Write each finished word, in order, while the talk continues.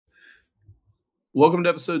Welcome to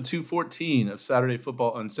episode 214 of Saturday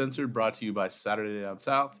Football Uncensored, brought to you by Saturday Down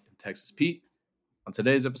South and Texas Pete. On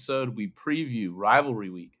today's episode, we preview Rivalry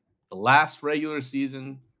Week, the last regular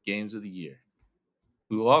season games of the year.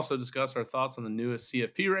 We will also discuss our thoughts on the newest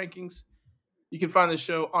CFP rankings. You can find this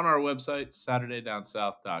show on our website,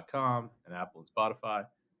 SaturdayDownSouth.com, and Apple and Spotify.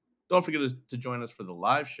 Don't forget to join us for the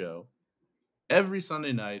live show every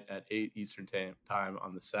Sunday night at 8 Eastern Time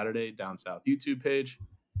on the Saturday Down South YouTube page.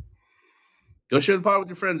 Go share the pod with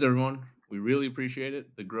your friends, everyone. We really appreciate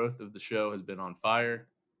it. The growth of the show has been on fire.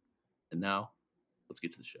 And now, let's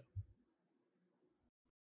get to the show.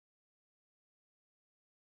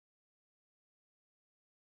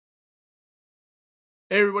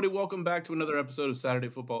 Hey, everybody. Welcome back to another episode of Saturday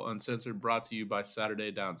Football Uncensored, brought to you by Saturday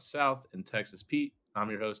Down South and Texas Pete. I'm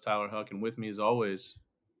your host, Tyler Huck, and with me, as always,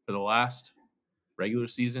 for the last regular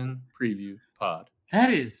season preview pod.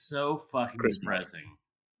 That is so fucking depressing.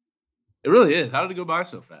 It really is. How did it go by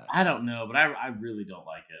so fast? I don't know, but I really don't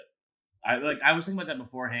like it. I was thinking about that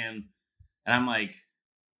beforehand, and I'm like,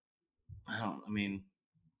 I don't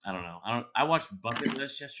know. I watched Bucket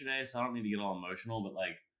List yesterday, so I don't need to get all emotional, but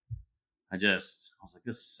like, I was like,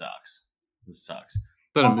 this sucks. This sucks. Is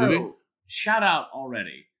that a movie? Shout out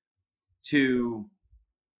already to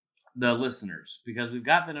the listeners, because we've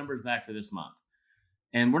got the numbers back for this month.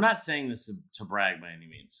 And we're not saying this to brag by any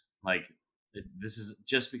means. Like, this is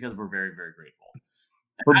just because we're very, very grateful.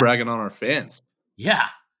 We're bragging on our fans. Yeah.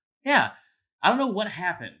 I don't know what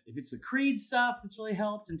happened. If it's the Creed stuff that's really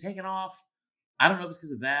helped and taken off, I don't know if it's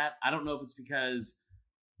because of that. I don't know if it's because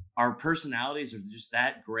our personalities are just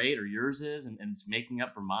that great, or yours is, and it's making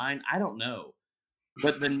up for mine. I don't know.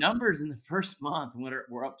 But the numbers in the first month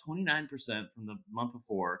were up 29% from the month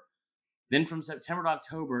before. Then from September to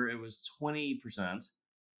October, it was 20%.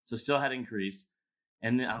 So still had increased.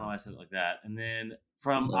 And then, I don't know why I said it like that. And then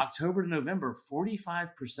from October to November,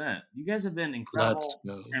 45%. You guys have been incredible.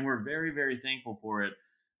 And we're very, very thankful for it.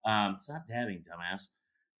 Stop dabbing, dumbass.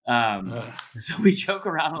 So we joke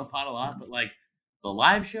around on the pod a lot, but like, the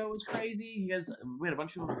live show was crazy. We had a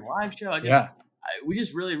bunch of people for the live show. We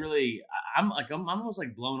just really, really, I'm almost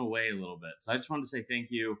like blown away a little bit. So I just wanted to say thank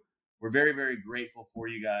you. We're very, very grateful for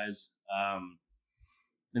you guys.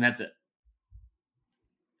 And that's it.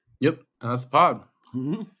 Yep, that's the pod.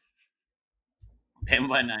 Mm-hmm. Bama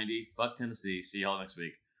by 90. Fuck Tennessee. See y'all next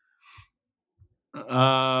week.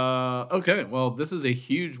 Okay, well, this is a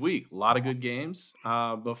huge week. A lot of good games.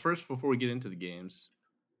 But first, before we get into the games,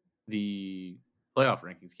 the playoff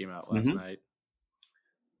rankings came out last night.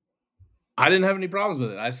 I didn't have any problems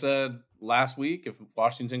with it. I said last week, if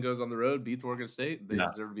Washington goes on the road, beats Oregon State, they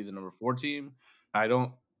deserve to be the number 4 team. And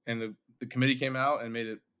the committee came out and made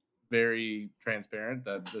it very transparent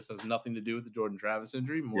that this has nothing to do with the Jordan Travis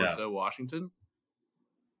injury, more so Washington.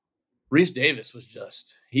 Reese Davis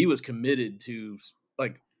he was committed to,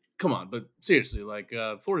 like, come on, but seriously, like,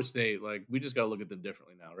 Florida State, like, we just got to look at them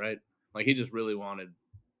differently now, right? Like, he just really wanted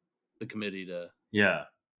the committee to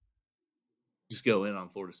just go in on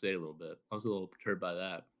Florida State a little bit. I was a little perturbed by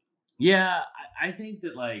that. Yeah, I think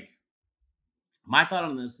that, like, my thought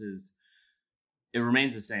on this is it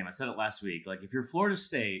remains the same. I said it last week. Like, if you're Florida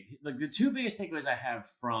State, like, the two biggest takeaways I have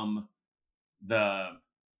from the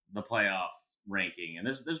playoff ranking, and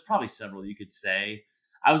there's probably several you could say.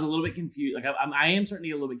 I was a little bit confused. Like, I am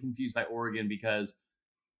certainly a little bit confused by Oregon, because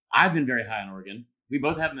I've been very high on Oregon. We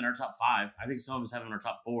both have them in our top 5. I think some of us have them in our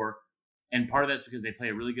top 4. And part of that's because they play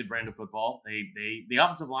a really good brand of football. The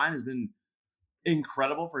offensive line has been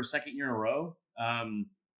incredible for a second year in a row.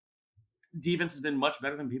 Defense has been much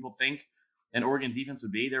better than people think an Oregon defense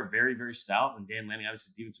would be. They're very, very stout. And Dan Lanning,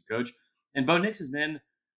 obviously, defensive coach. And Bo Nix has been,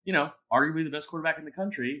 arguably the best quarterback in the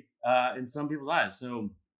country in some people's eyes. So,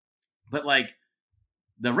 but like,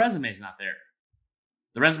 the resume's not there.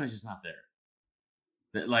 The resume's just not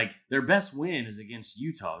there. Like, their best win is against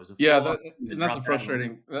Utah. It was and that's the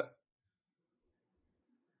frustrating.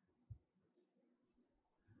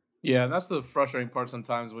 That's the frustrating part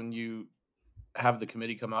sometimes when you have the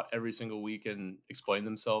committee come out every single week and explain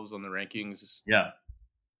themselves on the rankings. Yeah.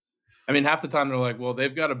 I mean, half the time they're like, well,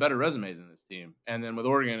 they've got a better resume than this team. And then with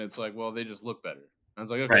Oregon, it's like, well, they just look better. And it's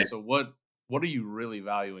like, okay, so what are you really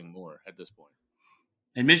valuing more at this point?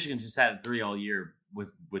 And Michigan just had 3 all year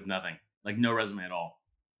with nothing. Like, no resume at all.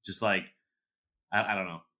 Just like, I don't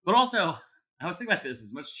know. But also, I was thinking about this,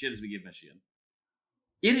 as much shit as we give Michigan.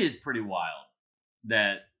 It is pretty wild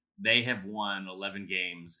that they have won 11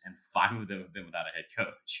 games and 5 of them have been without a head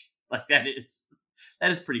coach. Like, that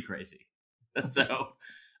is pretty crazy. So,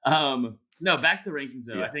 no, back to the rankings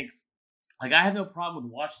though. Yeah. I think, like, I have no problem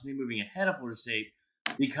with Washington moving ahead of Florida State,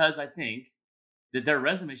 because I think that their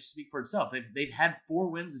resume should speak for itself. They've had 4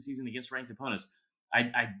 wins this season against ranked opponents.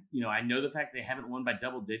 I know the fact they haven't won by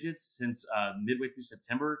double digits since midway through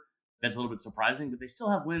September. That's a little bit surprising, but they still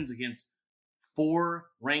have wins against 4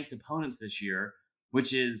 ranked opponents this year,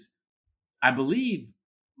 which is, I believe,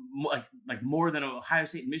 like more than Ohio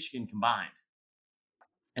State and Michigan combined,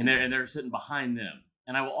 and they're sitting behind them.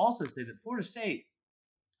 And I will also say that Florida State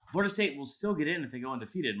will still get in if they go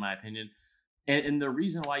undefeated, in my opinion. And the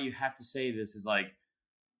reason why you have to say this is like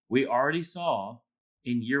we already saw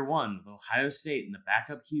in year one with Ohio State and the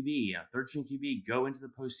backup QB, a third-string QB, go into the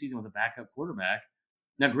postseason with a backup quarterback.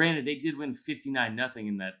 Now, granted, they did win 59-0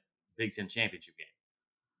 in that Big Ten championship game,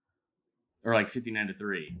 or like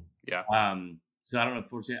 59-3. Yeah. So I don't know if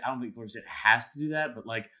Florida State. I don't think Florida State has to do that. But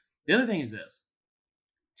like the other thing is this: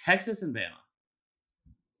 Texas and Bama.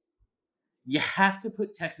 You have to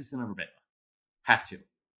put Texas in over Bama. Have to.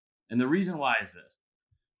 And the reason why is this: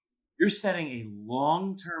 you're setting a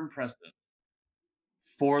long-term precedent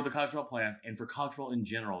for the college football playoff and for college football in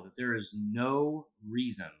general that there is no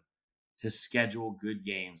reason to schedule good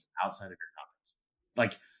games outside of your conference.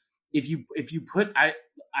 Like if you put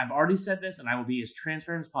I've already said this and I will be as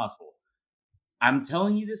transparent as possible. I'm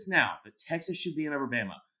telling you this now that Texas should be in over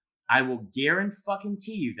Bama. I will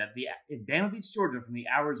guarantee you that if Bama beats Georgia from the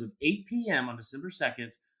hours of 8 p.m. on December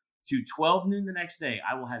 2nd to 12 noon the next day,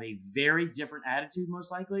 I will have a very different attitude,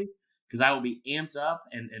 most likely, because I will be amped up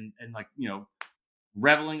and like,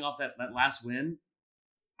 reveling off that last win.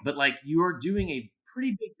 But like, you are doing a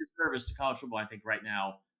pretty big disservice to college football, I think, right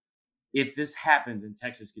now, if this happens and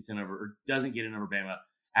Texas gets in over or doesn't get in over Bama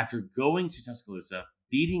after going to Tuscaloosa,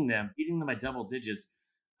 beating them by double digits.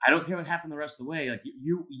 I don't care what happened the rest of the way. Like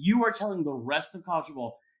you are telling the rest of college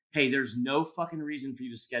football, hey, there's no fucking reason for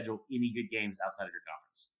you to schedule any good games outside of your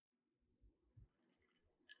conference.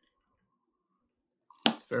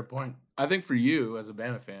 That's a fair point. I think for you as a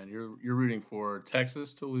Bama fan, you're rooting for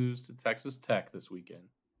Texas to lose to Texas Tech this weekend.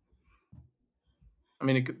 I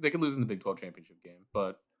mean, they could lose in the Big 12 championship game,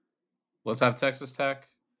 but let's have Texas Tech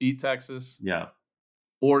beat Texas. Yeah.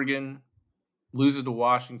 Oregon loses to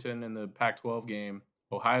Washington in the Pac-12 game.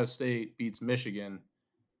 Ohio State beats Michigan.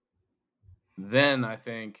 Then I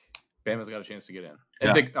think Bama's got a chance to get in.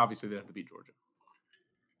 I think obviously they have to beat Georgia.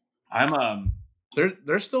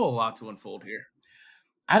 There's still a lot to unfold here.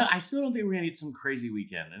 I still don't think we're gonna get some crazy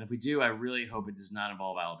weekend, and if we do, I really hope it does not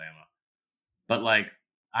involve Alabama. But like,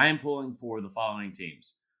 I am pulling for the following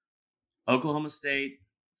teams: Oklahoma State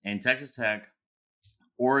and Texas Tech,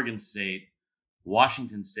 Oregon State,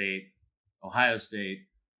 Washington State, Ohio State.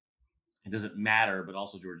 It doesn't matter, but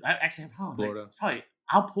also Georgia. Florida.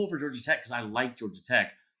 I'll pull for Georgia Tech because I like Georgia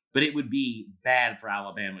Tech, but it would be bad for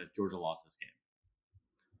Alabama if Georgia lost this game.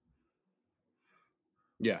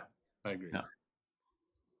 Yeah, I agree.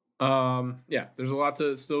 Yeah, there's a lot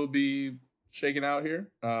to still be shaken out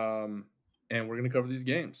here, and we're going to cover these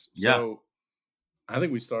games. Yeah. So I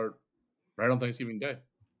think we start right on Thanksgiving Day.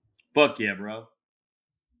 Fuck yeah, bro.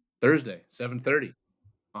 Thursday, 7:30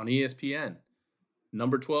 on ESPN.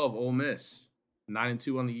 Number 12, Ole Miss,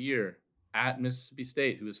 9-2 on the year, at Mississippi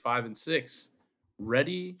State, who is 5-6,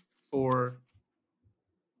 ready for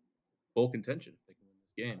bowl contention. They can win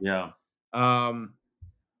this game. Yeah.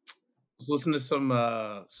 Was listening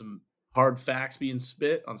to some hard facts being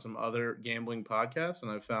spit on some other gambling podcasts,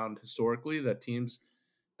 and I found historically that teams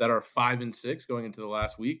that are 5-6 going into the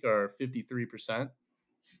last week are 53%.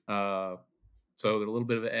 So they're a little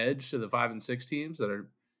bit of an edge to the 5-6 teams that are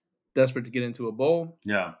desperate to get into a bowl.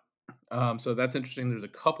 Yeah. So that's interesting. There's a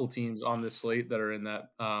couple teams on this slate that are in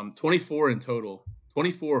that 24 in total,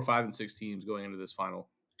 24 5-6 teams going into this final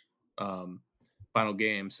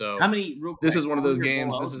game. So how many? This is one of those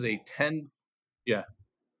games. This is a 10. Yeah.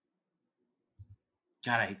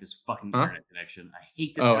 God, I hate this fucking internet connection. I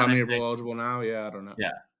hate this. Oh, how many are bowl eligible now? Yeah, I don't know.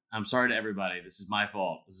 Yeah, I'm sorry to everybody. This is my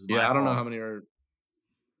fault. I don't know how many are.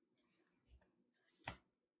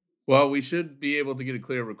 Well, we should be able to get a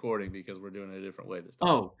clear recording because we're doing it a different way this time.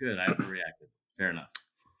 Oh, good. I overreacted. Fair enough.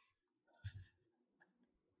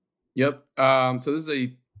 Yep. So this is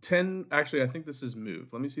a 10. Actually, I think this is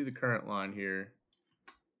moved. Let me see the current line here.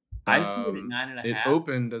 I see it at 9.5. It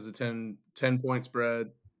opened as a 10-point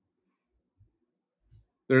spread.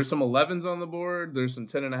 There's some 11s on the board. There's some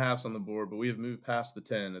 10.5s on the board, but we have moved past the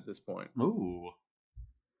 10 at this point. Ooh.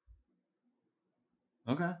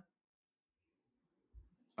 Okay.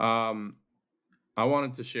 I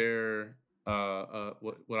wanted to share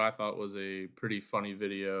what I thought was a pretty funny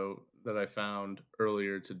video that I found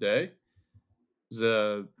earlier today. It was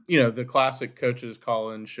the classic coaches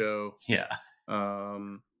call-in show. Yeah.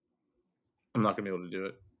 I'm not gonna be able to do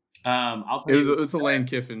it. I'll tell you. It's a Lane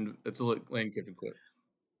Kiffin. It's a Lane Kiffin quote.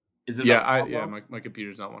 Is it Yeah, about the cowbell? my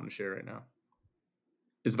computer's not wanting to share right now.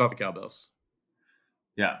 It's about the cowbells.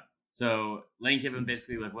 Yeah. So Lane Kiffin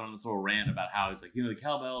basically like went on this little rant about how he's like, the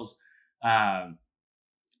cowbells, um,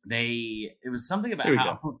 it was something about Here we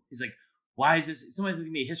how go. he's like, why is this? Somebody's gonna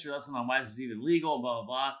give me a history lesson on why this is even legal, blah blah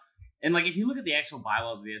blah. And like, if you look at the actual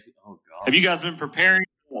bylaws of the SEC, oh god, Have you guys been preparing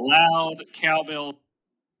for the loud cowbell?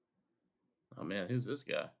 Oh man, who's this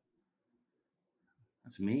guy?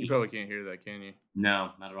 that's me. You probably can't hear that, can you?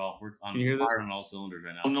 No, not at all. We're Can you hear this? firing on all cylinders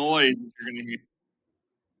right now. Noise you're gonna hear.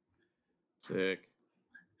 Sick.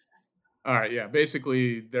 All right, yeah.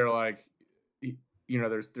 Basically, they're like,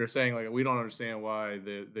 they're saying like we don't understand why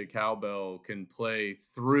the cowbell can play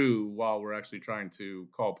through while we're actually trying to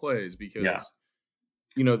call plays because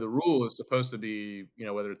the rule is supposed to be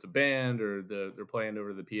whether it's a band or they're playing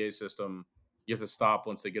over the PA system, you have to stop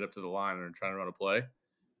once they get up to the line and are trying to run a play.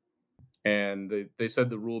 And they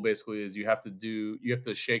said the rule basically is you have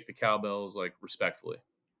to shake the cowbells like respectfully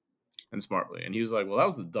and smartly. And he was like, well, that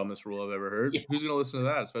was the dumbest rule I've ever heard. Yeah. Who's going to listen to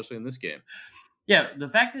that, especially in this game? Yeah, the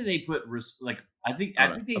fact that they put I think they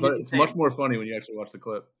didn't it's say, much more funny when you actually watch the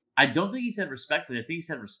clip. I don't think he said respectfully. I think he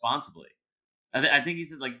said responsibly. I think he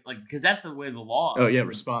said like because that's the way the law. Oh yeah,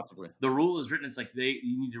 responsibly. The rule is written. It's like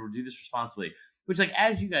you need to do this responsibly. Which, like,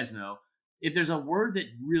 as you guys know, if there's a word that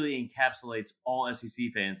really encapsulates all SEC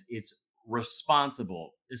fans, it's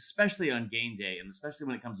responsible, especially on game day and especially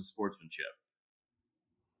when it comes to sportsmanship.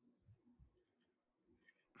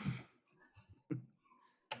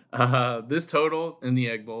 This total in the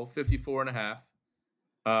Egg Bowl, 54.5.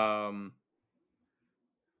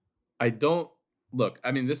 I don't look.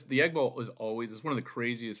 I mean, the Egg Bowl is it's one of the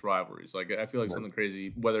craziest rivalries. Like, I feel like something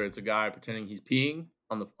crazy, whether it's a guy pretending he's peeing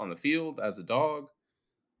on the field as a dog.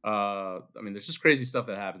 I mean, there's just crazy stuff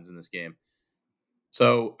that happens in this game.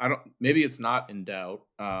 So maybe it's not in doubt,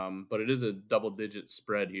 but it is a double-digit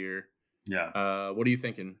spread here. Yeah. What are you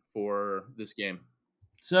thinking for this game?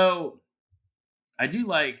 So I do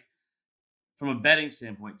like, from a betting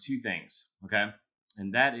standpoint, two things. Okay.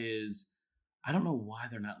 And that is, I don't know why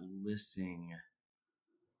they're not listing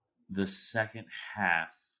the second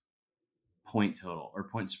half point total or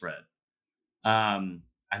point spread. I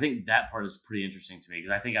think that part is pretty interesting to me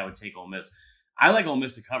because I think I would take Ole Miss. I like Ole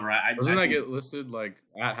Miss to cover. Doesn't that get listed like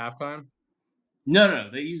at halftime? No.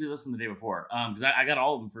 They usually list them the day before. Because I got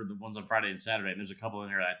all of them for the ones on Friday and Saturday, and there's a couple in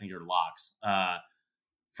here that I think are locks.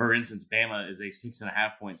 For instance, Bama is a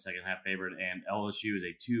 6.5 point second half favorite, and LSU is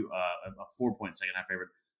a 4 point second half favorite.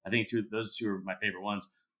 I think those two are my favorite ones.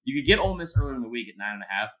 You could get Ole Miss earlier in the week at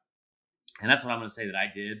 9.5, and that's what I'm going to say that I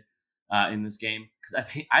did in this game because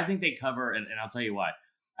I think they cover, and I'll tell you why.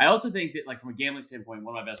 I also think that, like, from a gambling standpoint,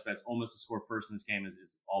 one of my best bets, Ole Miss to score first in this game,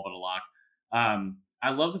 is all but a lock. I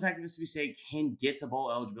love the fact that Mississippi State can get to bowl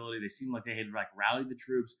eligibility. They seem like they had rallied the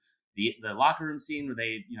troops. The locker room scene where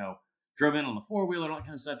they drove in on the four-wheeler and all that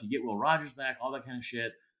kind of stuff. You get Will Rogers back, all that kind of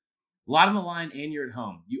shit. A lot on the line, and you're at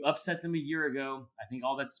home. You upset them a year ago. I think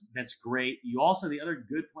all that's great. You also, the other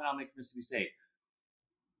good point I'll make for Mississippi State,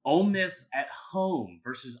 Ole Miss at home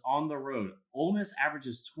versus on the road. Ole Miss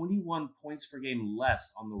averages 21 points per game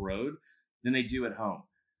less on the road than they do at home.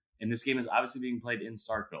 And this game is obviously being played in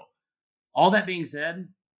Starkville. All that being said,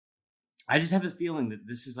 I just have a feeling that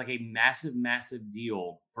this is like a massive, massive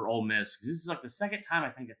deal for Ole Miss because this is like the second time I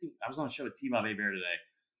think I was on a show with T-Bob Hebert today,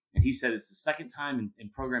 and he said it's the second time in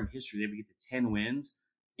program history they would get to 10 wins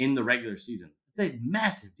in the regular season. It's a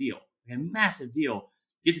massive deal. Like a massive deal.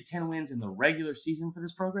 Get to 10 wins in the regular season for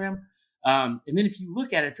this program. And then if you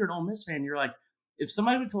look at it, if you're an Ole Miss fan, you're like, if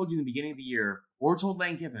somebody would have told you in the beginning of the year or told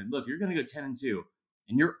Lane Kiffin, look, you're going to go 10-2,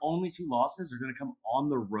 and your only two losses are going to come on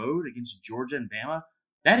the road against Georgia and Bama,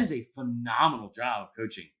 that is a phenomenal job of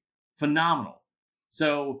coaching. Phenomenal.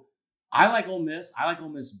 So I like Ole Miss. I like Ole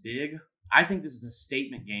Miss big. I think this is a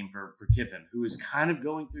statement game for Kiffin, who is kind of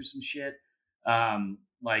going through some shit,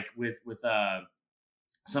 like with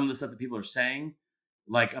some of the stuff that people are saying,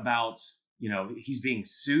 like about, he's being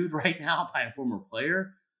sued right now by a former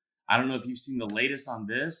player. I don't know if you've seen the latest on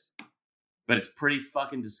this, but it's pretty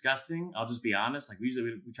fucking disgusting. I'll just be honest. Like,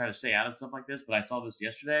 usually we try to stay out of stuff like this, but I saw this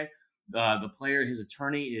yesterday. The player, his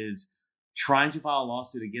attorney, is trying to file a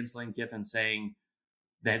lawsuit against Lane Kiffin, saying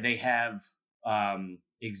that they have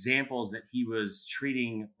examples that he was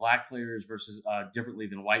treating black players versus differently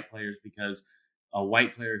than white players because a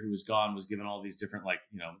white player who was gone was given all these different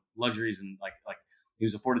luxuries and like he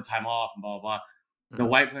was afforded time off and blah blah blah. Mm-hmm. The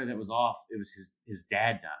white player that was off, it was his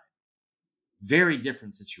dad died. Very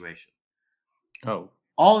different situation. Oh.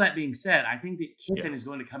 All that being said, I think that Kiffin is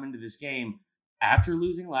going to come into this game after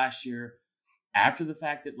losing last year, after the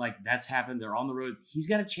fact that like that's happened, they're on the road. He's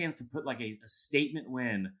got a chance to put like a statement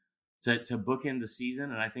win to bookend the season,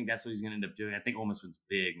 and I think that's what he's going to end up doing. I think Ole Miss wins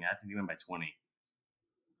big, man. I think they win by 20.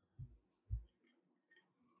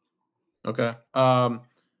 Okay. I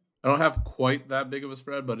don't have quite that big of a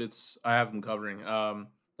spread, but I have them covering.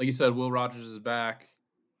 Like you said, Will Rogers is back.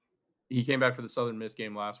 He came back for the Southern Miss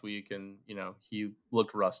game last week, and he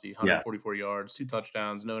looked rusty. 144 yards, 2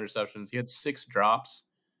 touchdowns, no interceptions. He had 6 drops.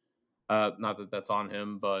 Not that that's on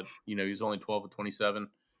him, but he was only 12 of 27.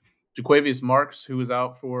 Jaquavius Marks, who was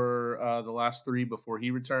out for the last 3 before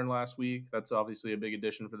he returned last week, that's obviously a big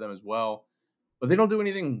addition for them as well. But they don't do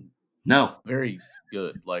anything very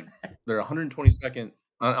good. Like they're 122nd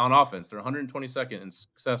on offense. They're 122nd in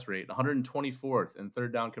success rate, 124th in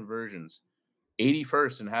third down conversions,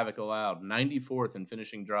 81st in havoc allowed, 94th in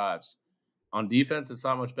finishing drives. On defense, it's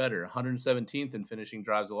not much better. 117th in finishing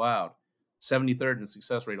drives allowed, 73rd in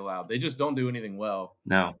success rate allowed. They just don't do anything well.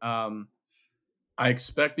 No. I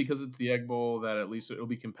expect because it's the Egg Bowl that at least it'll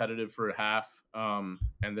be competitive for a half, and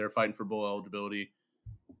they're fighting for bowl eligibility.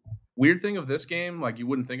 Weird thing of this game, like you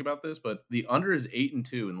wouldn't think about this, but the under is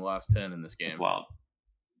 8-2 in the last 10 in this game. That's wild.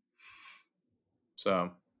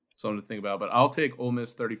 So something to think about. But I'll take Ole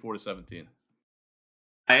Miss 34-17.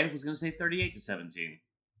 I was going to say 38-17.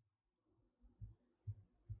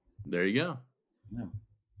 There you go. Yeah.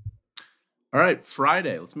 All right,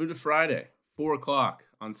 Friday. Let's move to Friday, 4:00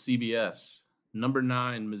 on CBS. Number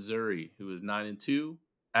 9 Missouri, who is 9-2,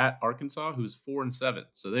 at Arkansas, who's 4-7.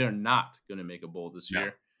 So they are not going to make a bowl this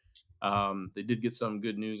year. They did get some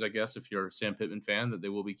good news, I guess, if you're a Sam Pittman fan, that they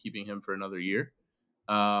will be keeping him for another year.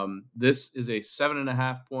 This is a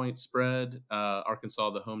 7.5 point spread.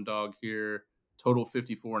 Arkansas, the home dog here, total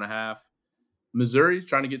 54.5. Missouri's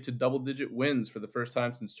trying to get to double-digit wins for the first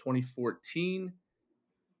time since 2014.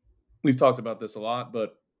 We've talked about this a lot,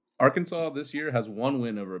 but Arkansas this year has 1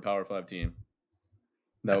 win over a Power 5 team.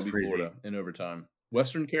 That would be Florida in overtime.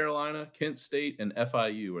 Western Carolina, Kent State, and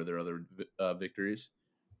FIU are their other victories.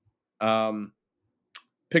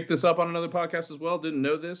 Picked this up on another podcast as well. Didn't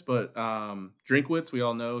know this, but Drinkwitz, we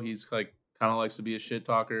all know he's like kind of likes to be a shit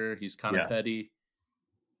talker. He's kind of petty.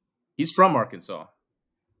 He's from Arkansas.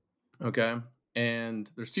 Okay. And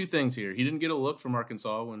there's 2 things here. He didn't get a look from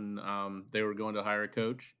Arkansas when they were going to hire a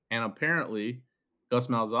coach. And apparently Gus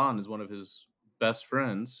Malzahn is one of his best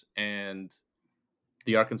friends, and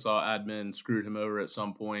the Arkansas admin screwed him over at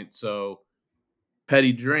some point. So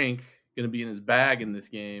petty drink going to be in his bag in this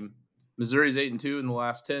game. Missouri's 8-2 in the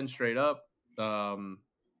last 10 straight up.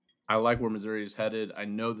 I like where Missouri is headed. I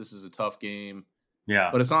know this is a tough game. Yeah.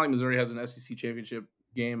 But it's not like Missouri has an SEC championship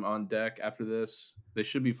game on deck after this. They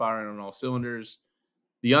should be firing on all cylinders.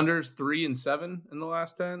 The under's 3-7 in the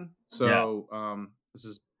last 10. So this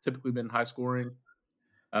has typically been high scoring.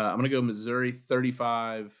 I'm going to go Missouri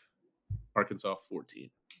 35, Arkansas 14.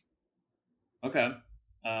 Okay.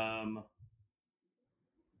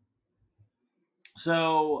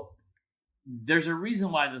 So there's a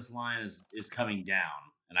reason why this line is coming down,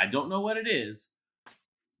 and I don't know what it is,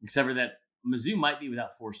 except for that Mizzou might be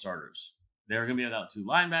without 4 starters. They're going to be without 2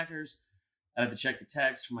 linebackers. I have to check the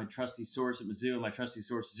text from my trusty source at Mizzou, and my trusty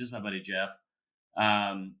source is just my buddy Jeff,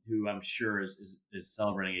 who I'm sure is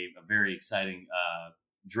celebrating a very exciting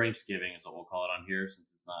Drinksgiving, is what we'll call it on here,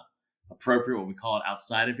 since it's not appropriate what we call it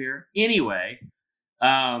outside of here. Anyway,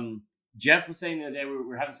 Jeff was saying the other day, we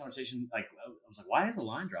were having this conversation, like, I was like, why is the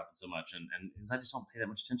line dropping so much? And because I just don't pay that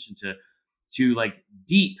much attention to like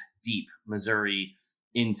deep Missouri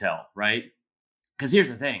intel, right? Because here's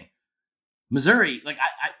the thing. Missouri, like,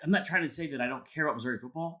 I'm not trying to say that I don't care about Missouri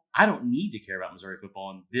football. I don't need to care about Missouri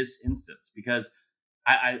football in this instance, because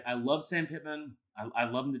I love Sam Pittman. I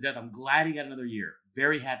love him to death. I'm glad he got another year.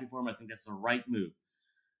 Very happy for him. I think that's the right move.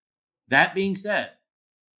 That being said,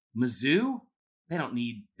 Mizzou, I don't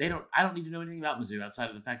need to know anything about Mizzou outside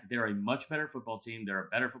of the fact that they're a much better football team. They're a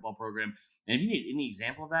better football program. And if you need any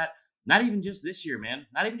example of that, not even just this year, man.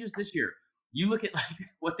 Not even just this year. You look at like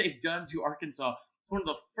what they've done to Arkansas. It's one of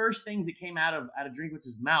the first things that came out of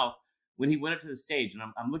Drinkwitz's mouth when he went up to the stage. And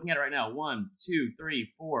I'm looking at it right now. 1, 2,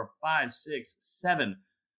 3, 4, 5, 6, 7.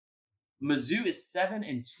 Mizzou is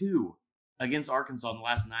 7-2 against Arkansas in the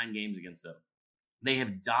last 9 games against them. They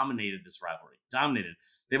have dominated this rivalry. Dominated.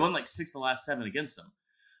 They won like 6 of the last 7 against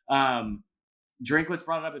them. Drinkwitz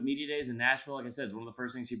brought it up at Media Days in Nashville. Like I said, it's one of the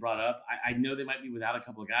first things he brought up. I know they might be without a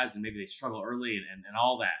couple of guys, and maybe they struggle early and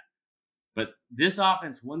all that. But this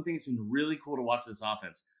offense, one thing that's been really cool to watch this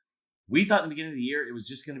offense, we thought in the beginning of the year it was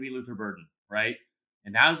just going to be Luther Burden, right?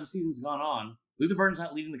 And now as the season's gone on, Luther Burden's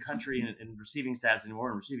not leading the country in receiving stats anymore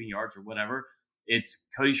and receiving yards or whatever. It's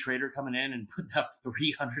Cody Schrader coming in and putting up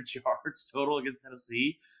 300 yards total against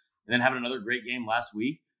Tennessee, and then having another great game last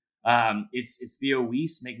week. It's Theo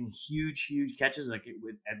Weiss making huge catches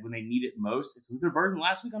when they need it most. It's Luther Burden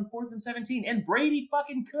last week on 4th and 17, and Brady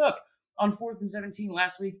fucking Cook on 4th and 17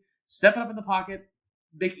 last week, stepping up in the pocket,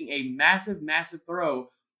 making a massive throw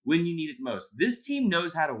when you need it most. This team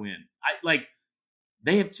knows how to win.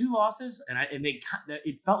 They have 2 losses, and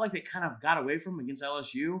it felt like they kind of got away from them against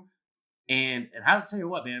LSU. And I'll tell you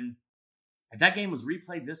what, man, if that game was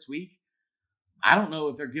replayed this week, I don't know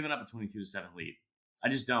if they're giving up a 22-7 lead. I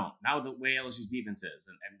just don't. Not with the way LSU's defense is.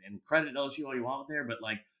 And credit LSU all you want there, but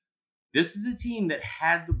this is a team that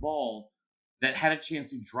had the ball, that had a chance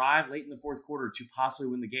to drive late in the fourth quarter to possibly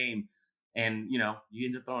win the game. And, you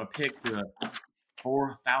end up throwing a pick to a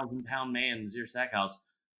 4,000-pound man, Nazir Stackhouse.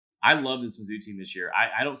 I love this Mizzou team this year.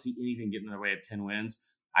 I don't see anything getting in their way of 10 wins.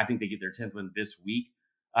 I think they get their 10th win this week.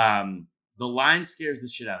 The line scares the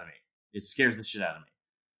shit out of me. It scares the shit out of me.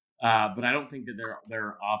 But I don't think that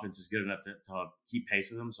their offense is good enough to keep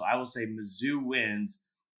pace with them. So I will say Mizzou wins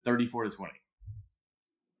 34-20.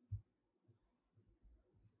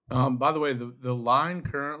 By the way, the line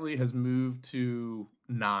currently has moved to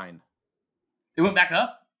 9. It went back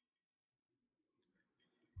up?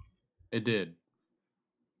 It did.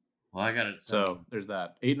 Well, I got it. So there's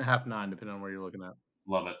that. 8.5, 9, depending on where you're looking at.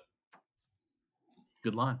 Love it.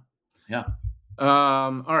 Good line. Yeah.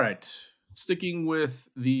 All right. Sticking with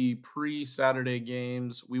the pre-Saturday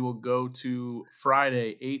games, we will go to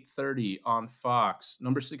Friday, 8:30 on Fox.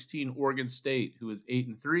 Number 16, Oregon State, who is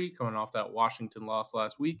 8-3, coming off that Washington loss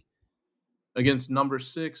last week, against number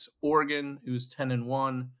 6, Oregon, who's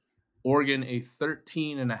 10-1. Oregon, a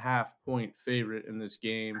 13.5-point favorite in this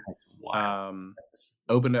game. Wow.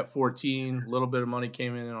 Opened at 14. A little bit of money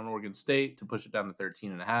came in on Oregon State to push it down to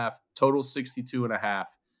 13.5. Total 62.5.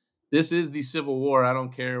 This is the Civil War. I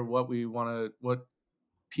don't care what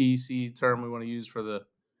PC term we want to use for the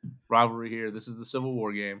rivalry here. This is the Civil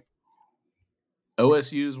War game.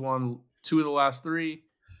 OSU's won 2 of the last 3.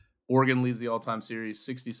 Oregon leads the all-time series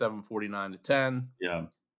 67-49-10. Yeah.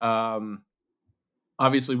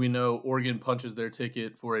 Obviously, we know Oregon punches their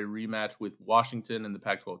ticket for a rematch with Washington in the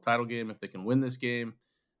Pac-12 title game if they can win this game.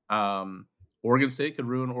 Oregon State could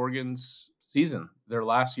ruin Oregon's season, their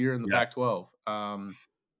last year in the Pac-12.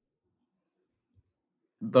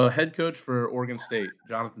 The head coach for Oregon State,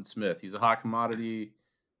 Jonathan Smith, he's a hot commodity.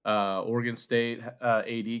 Oregon State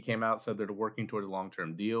AD came out, said they're working toward a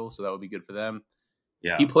long-term deal, so that would be good for them.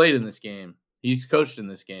 Yeah. He played in this game. He's coached in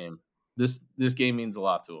this game. This game means a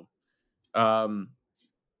lot to him.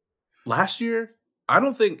 Last year, I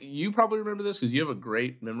don't think you probably remember this because you have a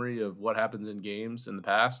great memory of what happens in games in the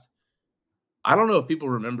past. I don't know if people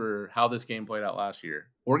remember how this game played out last year.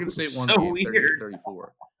 Oregon State won the game 38-34.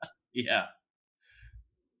 Yeah.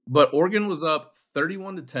 But Oregon was up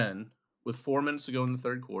 31-10 with 4 minutes to go in the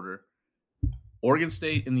third quarter. Oregon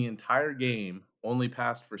State in the entire game only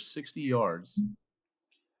passed for 60 yards.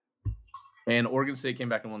 And Oregon State came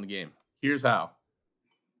back and won the game. Here's how.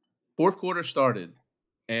 Fourth quarter started,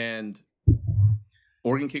 and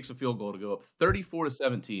Oregon kicks a field goal to go up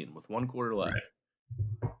 34-17 with 1 quarter left.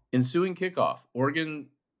 Right. Ensuing kickoff, Oregon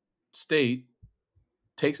State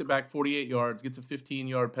takes it back 48 yards, gets a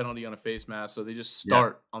 15-yard penalty on a face mask, so they just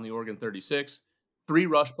start on the Oregon 36. 3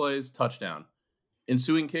 rush plays, touchdown.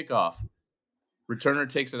 Ensuing kickoff, returner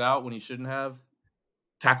takes it out when he shouldn't have,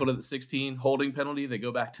 tackled at the 16, holding penalty, they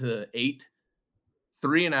go back to the 8,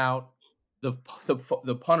 3 and out.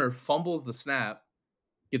 The punter fumbles the snap,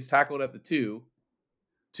 gets tackled at the 2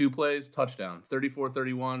 plays, touchdown,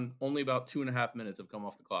 34-31. Only about 2.5 minutes have come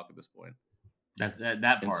off the clock at this point. That's that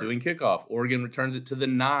part. Ensuing kickoff, Oregon returns it to the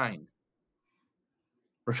 9.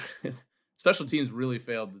 Special teams really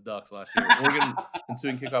failed the Ducks last year. Oregon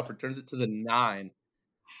ensuing kickoff returns it to the 9.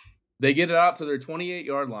 They get it out to their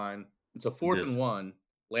 28-yard line. It's a 4th and 1.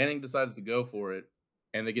 Lanning decides to go for it,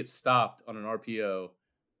 and they get stopped on an RPO.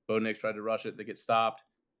 Bo Nix tried to rush it. They get stopped.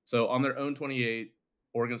 So on their own 28,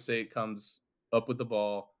 Oregon State comes up with the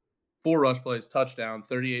ball. 4 rush plays, touchdown,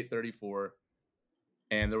 38-34.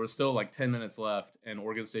 And there was still 10 minutes left, and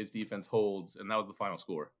Oregon State's defense holds, and that was the final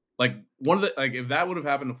score. If that would have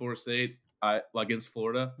happened to Florida State, against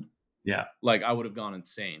Florida, I would have gone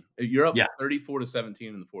insane. You're up 34-17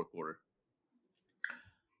 in the fourth quarter.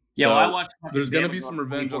 Yeah, so I watched. There's going to be some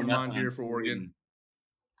revenge on the mind here for Oregon.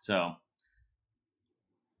 So,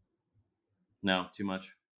 no, too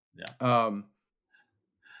much. Yeah.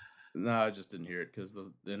 No, I just didn't hear it because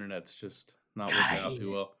the internet's just not working out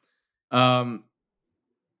too well.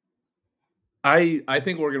 I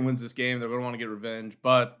think Oregon wins this game. They're going to want to get revenge,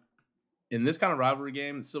 but in this kind of rivalry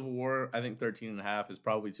game, the Civil War, I think 13.5 is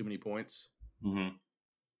probably too many points. Mm-hmm.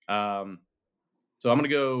 So I'm going to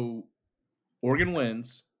go Oregon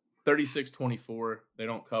wins 36-24. They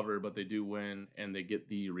don't cover, but they do win, and they get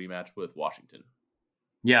the rematch with Washington.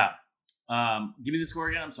 Yeah. Give me the score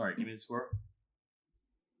again. I'm sorry. Give me the score.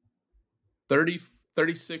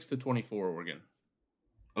 36-24, Oregon.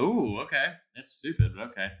 Oh, okay. That's stupid, but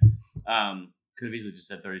okay. Could have easily just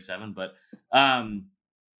said 37, but my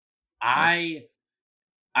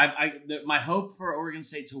hope for Oregon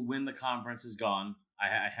State to win the conference is gone.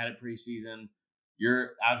 I had it preseason.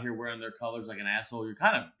 You're out here wearing their colors like an asshole. You're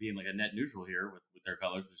kind of being like a net neutral here with their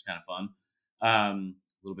colors, which is kind of fun. A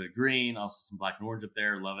little bit of green, also some black and orange up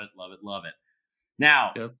there. Love it, love it, love it.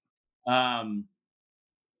 Now, Yep.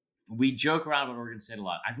 we joke around about Oregon State a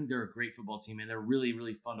lot. I think they're a great football team, and they're really,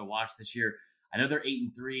 really fun to watch this year. I know they're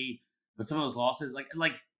 8-3, but some of those losses, like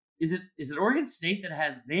is it Oregon State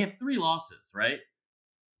that they have 3 losses, right?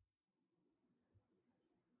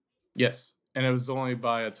 Yes, and it was only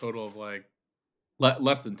by a total of like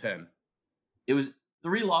less than 10. It was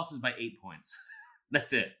 3 losses by 8 points.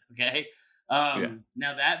 That's it. Okay. Yeah.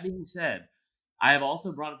 Now that being said, I have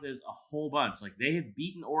also brought up this a whole bunch. Like they have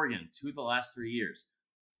beaten Oregon 2 of the last 3 years.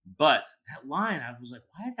 But that line, I was like,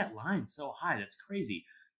 why is that line so high? That's crazy.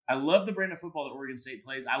 I love the brand of football that Oregon State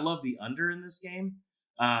plays. I love the under in this game.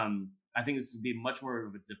 I think this would be much more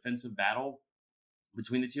of a defensive battle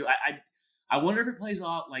between the two. I wonder if it plays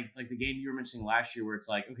off like the game you were mentioning last year, where it's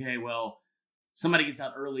like, okay, well, somebody gets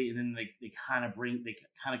out early and then they kind of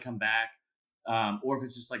come back, or if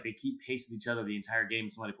it's just like they keep pace with each other the entire game,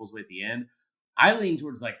 and somebody pulls away at the end. I lean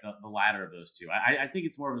towards like the latter of those two. I think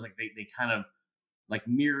it's more of like they kind of like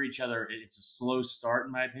mirror each other. It's a slow start,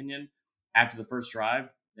 in my opinion, after the first drive,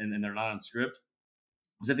 and they're not on script.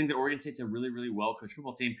 Because I think that Oregon State's a really, really well-coached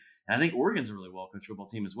football team, and I think Oregon's a really well-coached football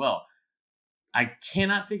team as well. I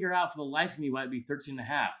cannot figure out for the life of me why it'd be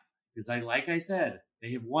 13.5. Because like I said,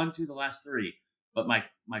 they have won 2 of the last 3. But my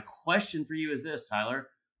question for you is this, Tyler.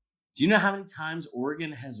 Do you know how many times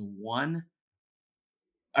Oregon State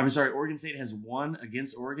has won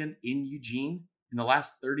against Oregon in Eugene in the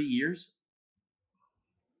last 30 years?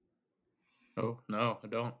 Oh, no, I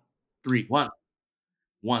don't. 3.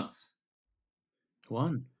 Once.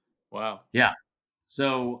 1. Wow. Yeah.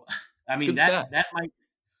 So, I mean, Good stat. that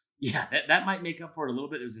might make up for it a little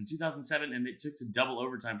bit. It was in 2007, and it took to double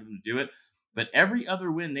overtime for them to do it. But every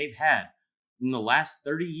other win they've had in the last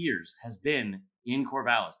 30 years has been in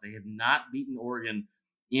Corvallis. They have not beaten Oregon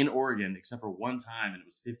in Oregon except for one time, and it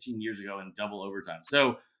was 15 years ago in double overtime.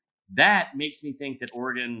 So that makes me think that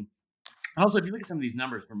Oregon. Also, if you look at some of these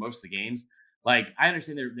numbers for most of the games, like I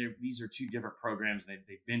understand these are 2 different programs. They've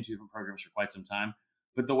been 2 different programs for quite some time.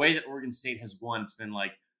 But the way that Oregon State has won, it's been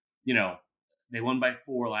like, they won by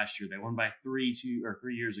 4 last year. They won by 3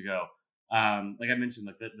 years ago. Like I mentioned,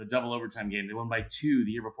 like the double overtime game, they won by 2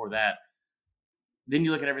 the year before that. Then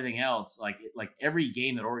you look at everything else, like every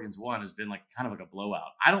game that Oregon's won has been like kind of like a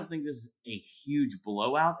blowout. I don't think this is a huge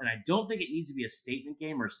blowout, and I don't think it needs to be a statement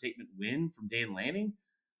game or a statement win from Dan Lanning.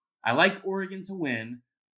 I like Oregon to win.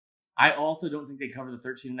 I also don't think they cover the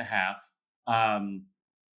 13.5.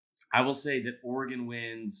 I will say that Oregon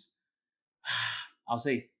wins. I'll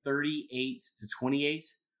say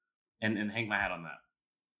 38-28, and hang my hat on that.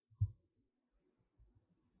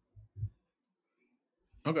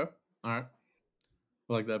 Okay. All right.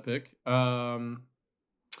 I like that pick.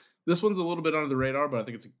 This one's a little bit under the radar, but I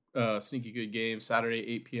think it's a sneaky good game. Saturday,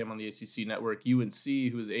 8 p.m. on the ACC Network. UNC,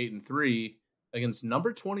 who is 8-3, against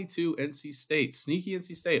number 22 NC State. Sneaky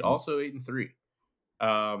NC State, also 8-3.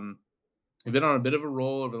 They've been on a bit of a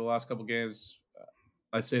roll over the last couple games.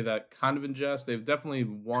 I say that kind of in jest. They've definitely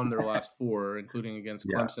won their last 4, including against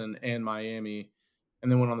Clemson and Miami,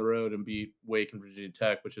 and then went on the road and beat Wake and Virginia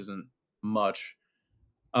Tech, which isn't much.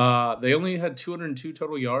 They only had 202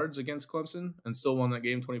 total yards against Clemson and still won that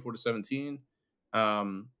game 24-17.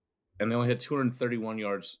 And they only had 231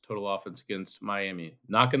 yards total offense against Miami.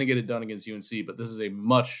 Not going to get it done against UNC, but this is a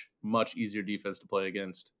much, much easier defense to play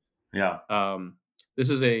against. Yeah. This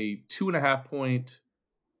is a 2.5-point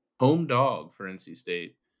home dog for NC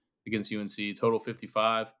State against UNC, total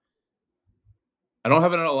 55. I don't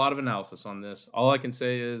have a lot of analysis on this. All I can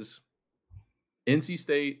say is NC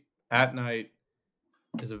State at night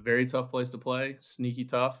is a very tough place to play, sneaky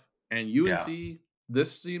tough. And UNC,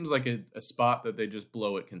 this seems like a spot that they just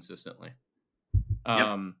blow it consistently.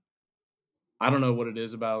 I don't know what it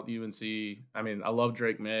is about UNC. I mean, I love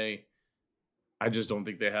Drake May. I just don't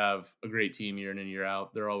think they have a great team year in and year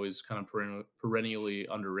out. They're always kind of perennially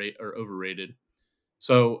underrated or overrated.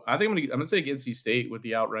 So I think I'm gonna say NC State with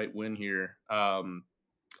the outright win here.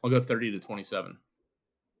 I'll go 30-27.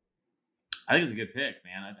 I think it's a good pick,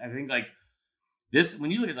 man. I think like this,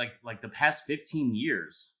 when you look at like the past 15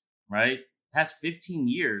 years, right? Past 15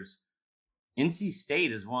 years, NC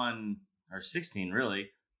State has won, or 16 really.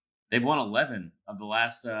 They've won 11 of the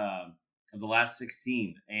last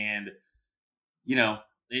 16, and you know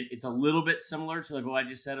it's a little bit similar to like what I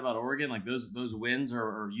just said about Oregon. Like those wins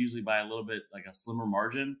are usually by a little bit like a slimmer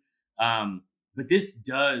margin. But this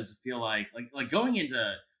does feel like going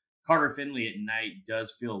into Carter Finley at night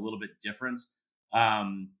does feel a little bit different.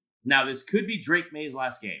 Now this could be Drake May's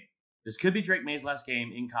last game. This could be Drake May's last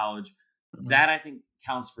game in college. Mhm. That I think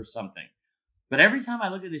counts for something. But every time I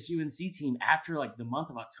look at this UNC team after like the month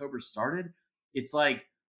of October started, it's like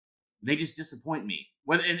they just disappoint me.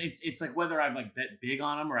 And it's like whether I've like bet big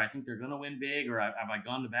on them or I think they're gonna win big or have I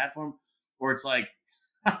gone to bat for them, or it's like,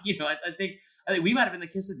 I think we might have been the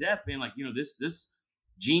kiss of death, being like, this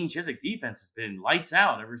Gene Chizik defense has been lights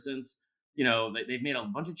out ever since they've made a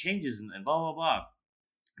bunch of changes and blah blah blah.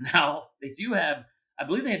 Now they do have, I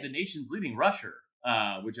believe they have the nation's leading rusher,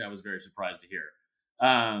 which I was very surprised to hear.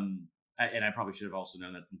 And I probably should have also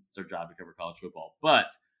known that since it's our job to cover college football.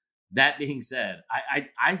 But that being said,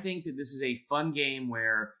 I think that this is a fun game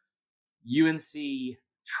where UNC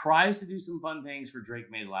tries to do some fun things for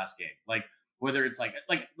Drake May's last game. Like whether it's like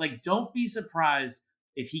don't be surprised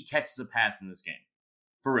if he catches a pass in this game.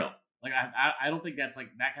 For real. Like I don't think that's like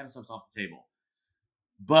that kind of stuff's off the table.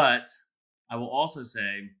 But I will also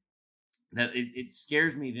say that it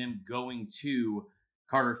scares me them going to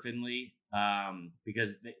Carter Finley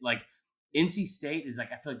because NC State is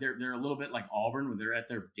like, I feel like they're a little bit like Auburn, where they're at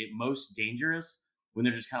their most dangerous when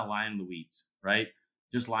they're just kind of lying in the weeds, right?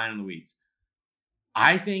 Just lying in the weeds.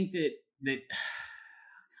 I think that God,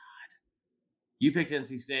 you picked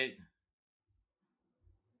NC State.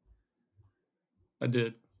 I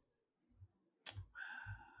did.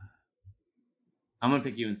 I'm going to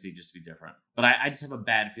pick UNC just to be different. But I just have a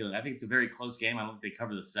bad feeling. I think it's a very close game. I don't think they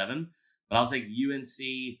cover the 7. But I'll say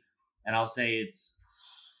UNC, and I'll say it's,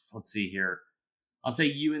 let's see here. I'll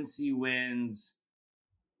say UNC wins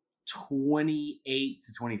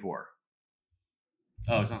 28-24.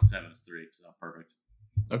 Oh, it's not 7, it's 3. So perfect.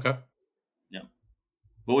 Okay. Yeah.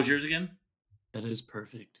 What was yours again? That is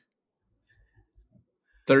perfect.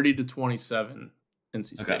 30-27, NC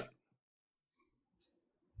State. Okay.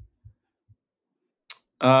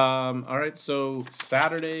 All right, so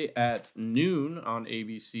Saturday at noon on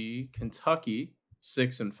ABC, Kentucky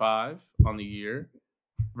 6-5 on the year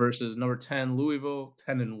versus number 10 Louisville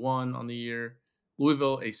 10-1 on the year.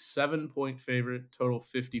 Louisville a 7-point favorite, total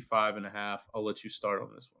 55.5. I'll let you start on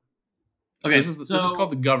this one. Okay, this is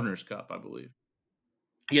called the Governor's Cup, I believe.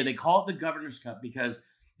 Yeah, they call it the Governor's Cup because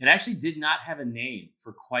it actually did not have a name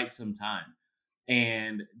for quite some time.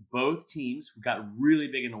 And both teams got really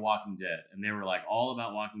big into Walking Dead, and they were like all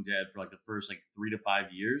about Walking Dead for like the first like 3 to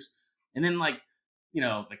 5 years. And then the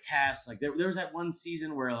cast, like there was that one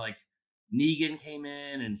season where like Negan came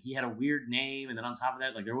in and he had a weird name, and then on top of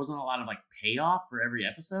that, like there wasn't a lot of like payoff for every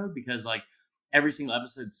episode because like every single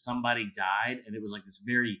episode somebody died, and it was like this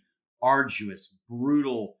very arduous,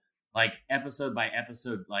 brutal, like episode by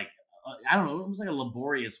episode, like I don't know, it was like a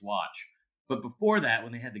laborious watch. But before that,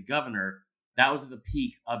 when they had the Governor, that was at the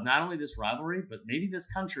peak of not only this rivalry, but maybe this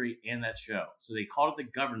country and that show. So they called it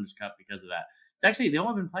the Governor's Cup because of that. It's actually, they've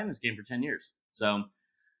only been playing this game for 10 years. So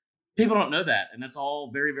people don't know that. And that's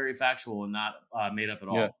all very, very factual and not made up at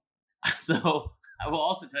all. Yeah. So I will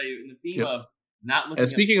also tell you, in the theme of not looking at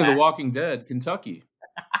speaking of The Walking Dead, Kentucky.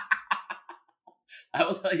 I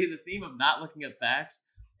will tell you the theme of not looking at facts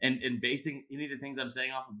and basing any of the things I'm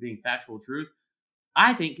saying off of being factual truth.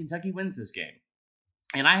 I think Kentucky wins this game.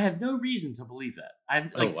 And I have no reason to believe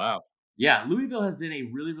that. Oh, wow. Yeah, Louisville has been a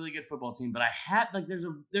really, really good football team, but I had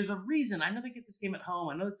there's a reason. I know they get this game at home.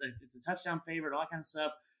 I know it's a touchdown favorite, all that kind of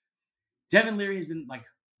stuff. Devin Leary has been like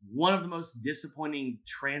one of the most disappointing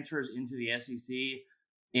transfers into the SEC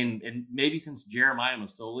in maybe since Jeremiah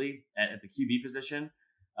Masoli at the QB position.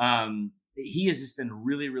 He has just been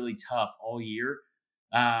really, really tough all year.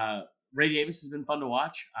 Ray Davis has been fun to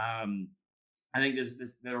watch. I think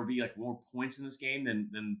there will be like more points in this game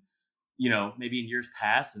than maybe in years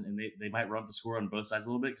past, and they might run up the score on both sides a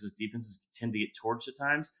little bit because his defenses tend to get torched at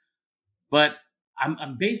times. But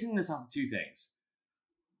I'm basing this off of 2 things.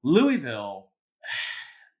 Louisville,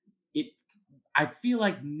 I feel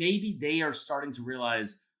like maybe they are starting to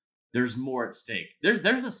realize there's more at stake.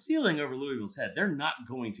 There's a ceiling over Louisville's head. They're not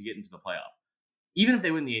going to get into the playoff, even if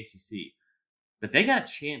they win the ACC. But they got a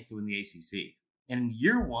chance to win the ACC. And in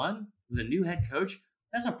year 1, with a new head coach,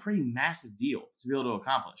 that's a pretty massive deal to be able to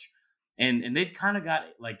accomplish. And they've kind of got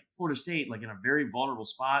like Florida State like in a very vulnerable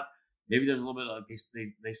spot. Maybe there's a little bit of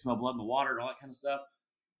they smell blood in the water and all that kind of stuff.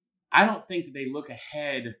 I don't think that they look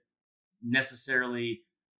ahead necessarily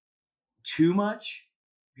too much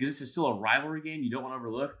because this is still a rivalry game you don't want to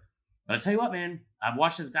overlook. But I tell you what, man, I've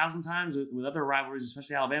watched it 1,000 times with other rivalries,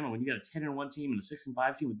 especially Alabama. When you got a 10-1 team and a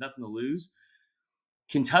 6-5 team with nothing to lose,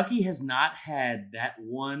 Kentucky has not had that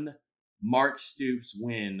one Mark Stoops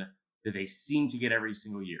win that they seem to get every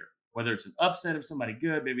single year. Whether it's an upset of somebody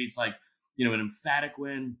good, maybe it's like an emphatic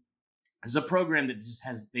win. It's a program that just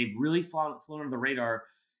they've really flown under the radar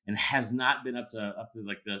and has not been up to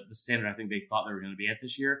like the standard I think they thought they were going to be at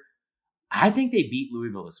this year. I think they beat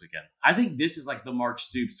Louisville this weekend. I think this is like the Mark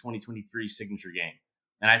Stoops 2023 signature game.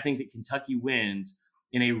 And I think that Kentucky wins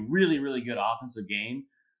in a really, really good offensive game.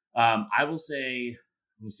 I will say,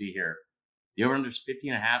 let me see here. The over-under is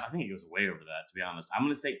 50.5. I think it goes way over that, to be honest. I'm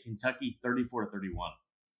going to say Kentucky 34-31.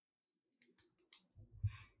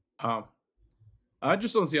 I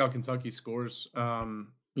just don't see how Kentucky scores.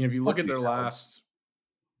 If you look at their last...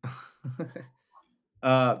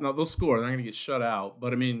 no, they'll score. They're not going to get shut out.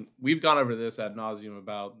 But, I mean, we've gone over this ad nauseum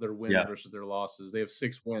about their wins versus their losses. They have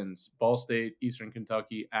 6 wins. Ball State, Eastern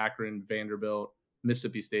Kentucky, Akron, Vanderbilt,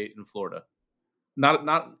 Mississippi State, and Florida.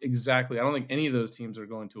 Not exactly. I don't think any of those teams are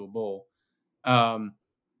going to a bowl.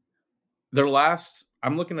 Their last –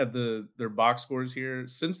 I'm looking at their box scores here.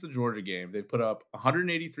 Since the Georgia game, they've put up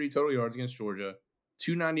 183 total yards against Georgia,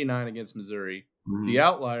 299 against Missouri. Mm-hmm. The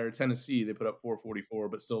outlier, Tennessee, they put up 444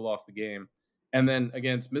 but still lost the game. And then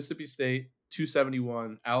against Mississippi State,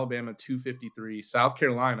 271, Alabama, 253, South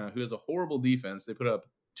Carolina, who has a horrible defense, they put up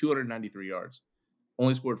 293 yards,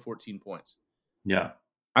 only scored 14 points. Yeah.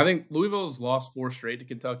 I think Louisville's lost 4 straight to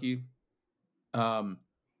Kentucky. The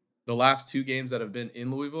last 2 games that have been in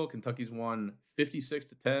Louisville, Kentucky's won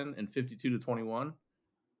 56-10 and 52-21.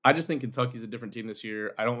 I just think Kentucky's a different team this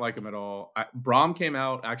year. I don't like them at all. Braum came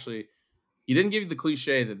out, actually – he didn't give you the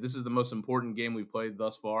cliche that this is the most important game we've played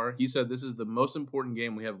thus far. He said this is the most important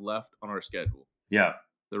game we have left on our schedule. Yeah.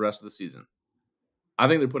 The rest of the season. I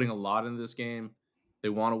think they're putting a lot into this game. They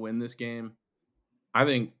want to win this game. I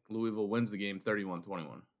think Louisville wins the game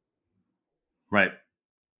 31-21. Right.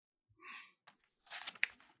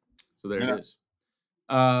 So there it is.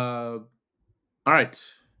 All right.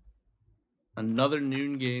 Another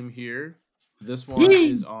noon game here. This one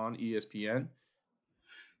is on ESPN.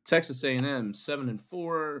 Texas A&M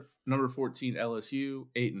 7-4, number 14 LSU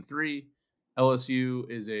 8-3. LSU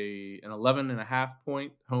is an 11.5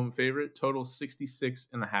 point home favorite, total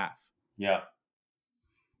 66.5. Yeah.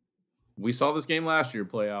 We saw this game last year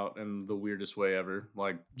play out in the weirdest way ever.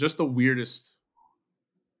 Like just the weirdest.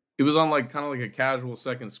 It was on like kind of like a casual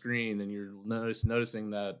second screen, and you're noticing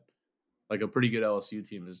that like a pretty good LSU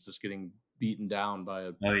team is just getting beaten down by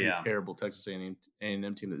a terrible Texas A&M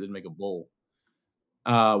team that didn't make a bowl.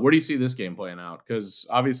 Where do you see this game playing out? Because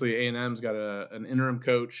obviously A&M's got an interim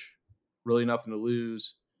coach, really nothing to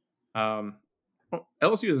lose. LSU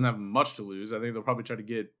doesn't have much to lose. I think they'll probably try to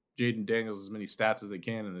get Jaden Daniels as many stats as they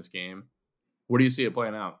can in this game. Where do you see it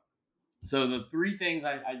playing out? So the 3 things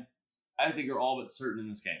I think are all but certain in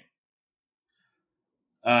this game.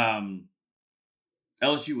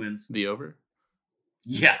 LSU wins. The over?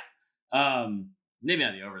 Yeah. Maybe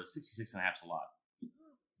not the over. 66.5 is a lot.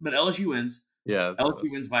 But LSU wins. Yeah,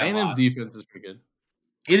 LSU wins by a lot. A&M's defense is pretty good.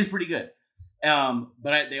 It is pretty good.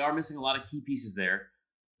 But they are missing a lot of key pieces there.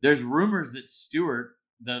 There's rumors that Stewart,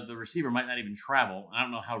 the receiver, might not even travel. I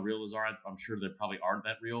don't know how real those are. I'm sure they probably aren't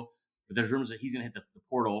that real. But there's rumors that he's going to hit the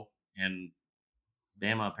portal, and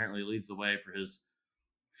Bama apparently leads the way for his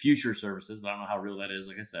future services, but I don't know how real that is,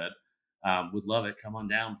 like I said. Would love it. Come on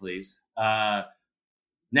down, please.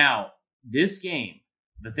 Now, this game,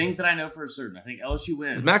 the things that I know for certain, I think LSU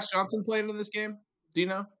wins. Is Max Johnson playing in this game? Do you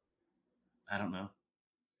know? I don't know.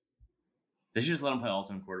 They should just let him play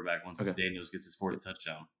all-time quarterback once Daniels gets his 4th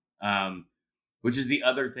touchdown, which is the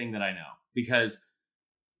other thing that I know. Because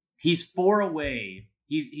he's 4 away.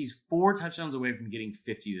 He's 4 touchdowns away from getting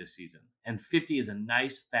 50 this season. And 50 is a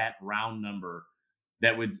nice, fat, round number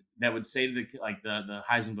that would say to the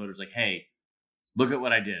Heisman voters, like, hey, look at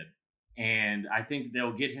what I did. And I think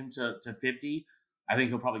they'll get him to 50. I think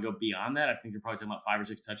he'll probably go beyond that. I think you're probably talking about 5 or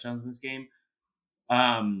 6 touchdowns in this game.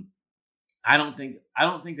 I don't think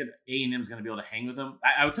that A&M is going to be able to hang with them.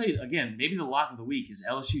 I would tell you again, maybe the lock of the week is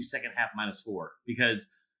LSU second half -4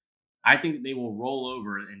 because I think that they will roll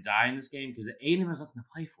over and die in this game because A&M has nothing to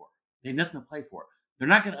play for. They have nothing to play for. They're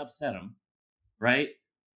not going to upset them, right?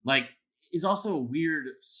 Like, it's also a weird,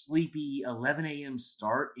 sleepy 11 a.m.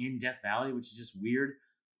 start in Death Valley, which is just weird.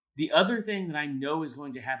 The other thing that I know is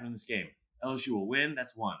going to happen in this game, LSU will win.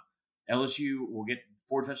 That's one. LSU will get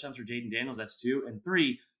 4 touchdowns for Jaden Daniels. That's 2. And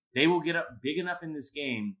 3, they will get up big enough in this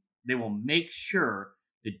game. They will make sure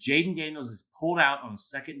that Jaden Daniels is pulled out on a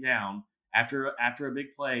second down after a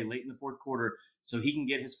big play late in the fourth quarter so he can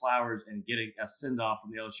get his flowers and get a send-off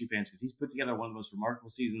from the LSU fans because he's put together one of the most remarkable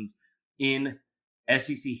seasons in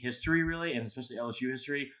SEC history, really, and especially LSU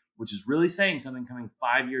history, which is really saying something coming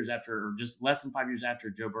 5 years after, or just less than 5 years after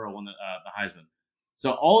Joe Burrow won the Heisman.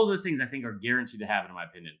 So all of those things I think are guaranteed to happen, in my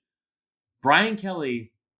opinion. Brian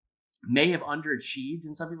Kelly may have underachieved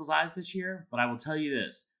in some people's eyes this year, but I will tell you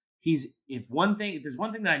this. If there's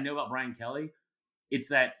one thing that I know about Brian Kelly, it's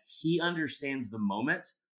that he understands the moment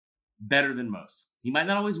better than most. He might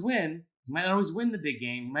not always win. He might not always win the big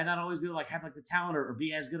game. He might not always be able to have the talent or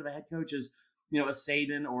be as good of a head coach as a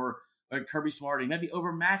Saban or Kirby Smart. He might be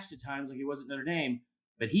overmatched at times like he was at Notre Dame,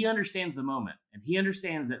 but he understands the moment. And he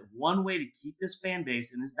understands that one way to keep this fan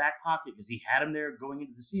base in his back pocket, because he had him there going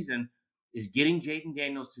into the season, is getting Jaden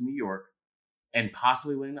Daniels to New York and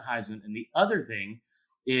possibly winning the Heisman. And the other thing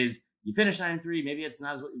is you finish 9-3, maybe it's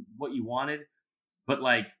not what you wanted, but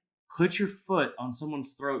put your foot on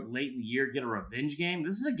someone's throat late in the year, get a revenge game.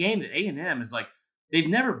 This is a game that A&M is they've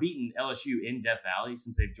never beaten LSU in Death Valley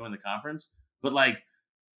since they've joined the conference. But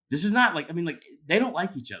this is not they don't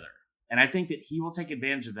like each other. And I think that he will take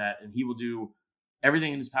advantage of that and he will do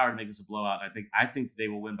everything in his power to make this a blowout. I think they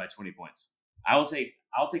will win by 20 points. I'll take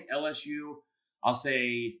LSU. I'll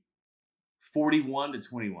say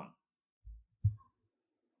 41-21.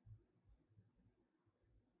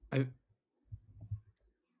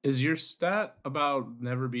 Is your stat about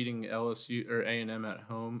never beating LSU or A&M at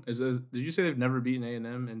home? Did you say they've never beaten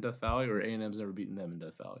A&M in Death Valley, or A&M's never beaten them in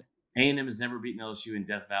Death Valley? A&M has never beaten LSU in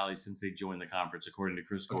Death Valley since they joined the conference, according to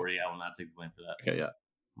Chris Gordy. I will not take the blame for that. Okay, yeah.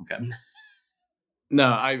 Okay. No,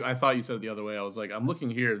 I thought you said it the other way. I was like, I'm looking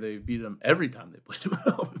here. They beat them every time they played them at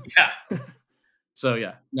home. Yeah. So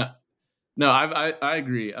yeah, no, I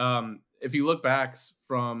agree. If you look back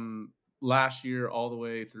from last year all the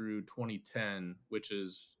way through 2010, which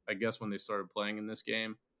is I guess when they started playing in this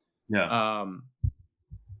game. Yeah. I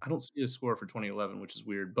don't see a score for 2011, which is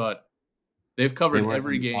weird, but they've covered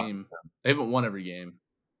every game. They haven't won every game,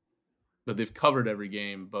 but they've covered every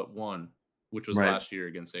game but one, which was last year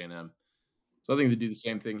against A&M. So I think they do the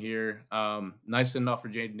same thing here. Nice send-off for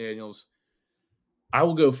Jaden Daniels. I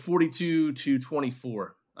will go 42-24.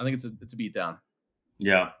 I think it's a beatdown.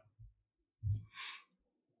 Yeah.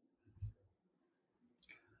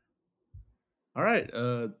 All right.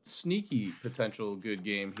 Sneaky potential good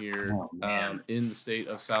game here in the state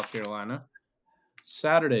of South Carolina.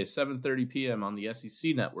 Saturday, 7:30 p.m. on the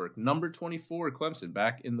SEC Network. Number 24, Clemson,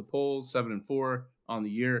 back in the polls, 7-4 on the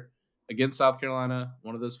year against South Carolina.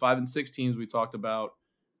 One of those 5-6 teams we talked about.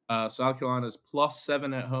 South Carolina's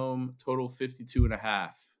 +7 at home, total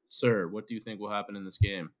 52.5. Sir, what do you think will happen in this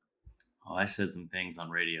game? Oh, I said some things on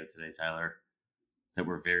radio today, Tyler, that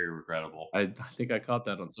were very regrettable. I think I caught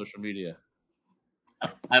that on social media.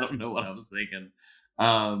 I don't know what I was thinking.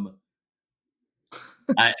 I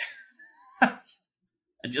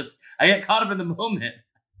got caught up in the moment.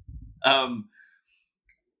 I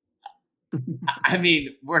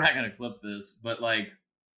mean, we're not going to clip this, but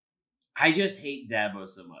I just hate Dabo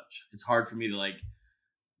so much. It's hard for me to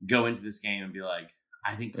go into this game and be like,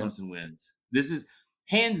 I think Clemson wins. This is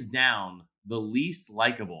hands down the least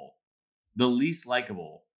likable,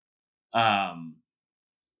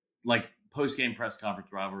 post-game press conference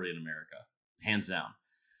rivalry in America, hands down.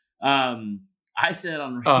 I said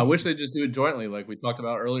on radio, I wish they'd just do it jointly like we talked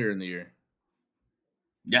about earlier in the year.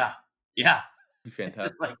 Yeah.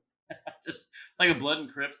 Fantastic. just like a Blood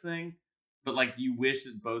and Crips thing, but you wish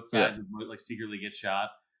that both sides would secretly get shot.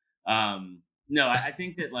 No, I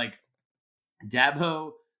think that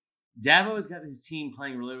Dabo has got his team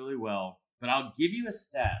playing really, really well. But I'll give you a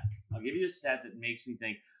stat. That makes me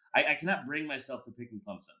think I cannot bring myself to picking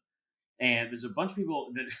Clemson. And there's a bunch of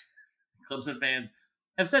people that Clemson fans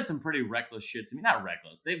have said some pretty reckless shit to me. Not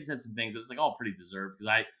reckless. They've said some things that it's all pretty deserved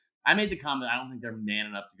because I made the comment I don't think they're man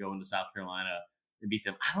enough to go into South Carolina and beat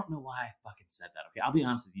them. I don't know why I fucking said that. Okay, I'll be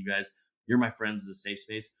honest with you guys. You're my friends. It's a safe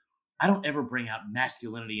space. I don't ever bring out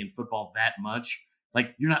masculinity in football that much.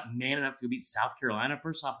 You're not man enough to go beat South Carolina.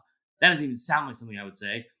 First off, that doesn't even sound like something I would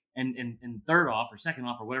say. And third off or second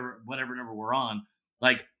off or whatever number we're on,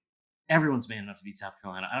 everyone's man enough to beat South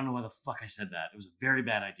Carolina. I don't know why the fuck I said that. It was a very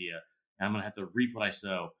bad idea. And I'm going to have to reap what I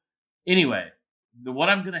sow. Anyway, what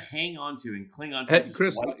I'm going to hang on to and cling on to is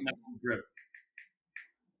Chris, white knuckle grip.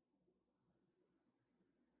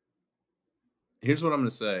 Here's what I'm going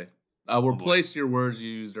to say. I'll replace your words you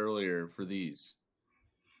used earlier for these.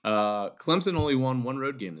 Clemson only won one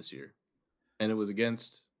road game this year, and it was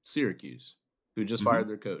against Syracuse, who just Mhm. fired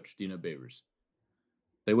their coach, Dino Babers.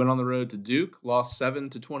 They went on the road to Duke, lost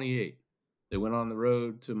 7-28. They went on the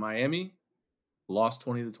road to Miami, lost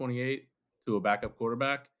 20-28 to a backup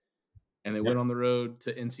quarterback, and they Yep. went on the road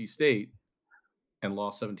to NC State and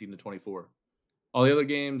lost 17-24. All the other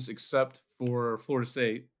games except for Florida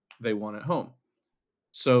State, they won at home.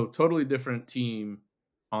 So totally different team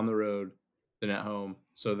on the road than at home.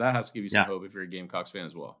 So that has to give you some Yeah. hope if you're a Gamecocks fan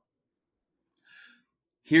as well.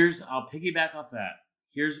 I'll piggyback off that.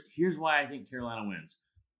 Here's why I think Carolina wins.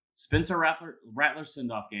 Spencer Rattler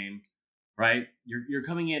send-off game, right? You're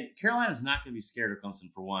coming in. Carolina's not going to be scared of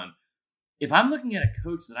Clemson for one. If I'm looking at a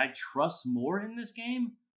coach that I trust more in this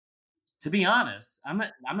game, to be honest, I'm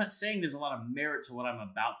not saying there's a lot of merit to what I'm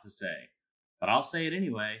about to say, but I'll say it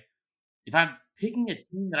anyway. If I'm picking a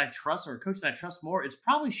team that I trust or a coach that I trust more, it's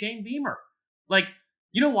probably Shane Beamer. Like,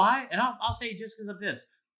 you know why? And I'll say just because of this.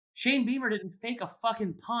 Shane Beamer didn't fake a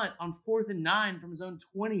fucking punt on 4th and 9 from his own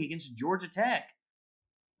 20 against Georgia Tech.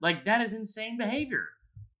 Like, that is insane behavior.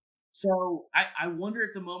 So I wonder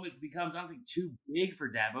if the moment becomes, I don't think, too big for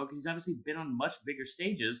Dabo, because he's obviously been on much bigger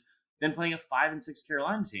stages than playing a 5-6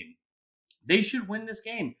 Carolina team. They should win this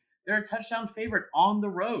game. They're a touchdown favorite on the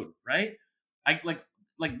road, right?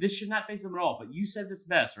 Like this should not face them at all. But you said this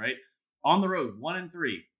best, right? On the road,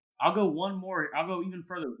 1-3. I'll go one more. I'll go even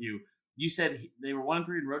further with you. You said they were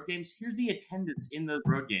 1-3 in road games. Here's the attendance in those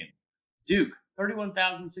road games: Duke,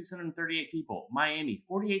 31,638 people. Miami,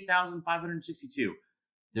 48,562.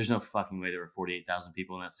 There's no fucking way there were 48,000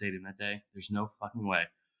 people in that stadium that day. There's no fucking way.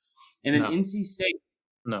 And then No. NC State.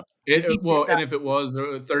 No. 56,000. And if it was,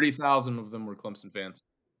 30,000 of them were Clemson fans.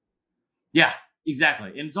 Yeah,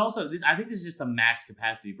 exactly. And it's also this. I think this is just the max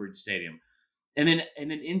capacity for each stadium. And then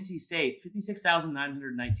NC State,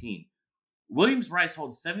 56,919. Williams-Brice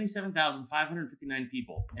holds 77,559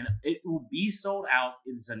 people, and it will be sold out.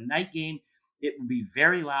 It is a night game. It will be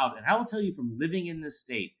very loud. And I will tell you from living in this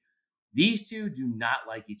state, these two do not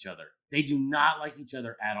like each other. They do not like each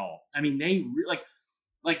other at all. I mean, they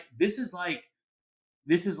like this is like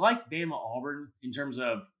Bama Auburn in terms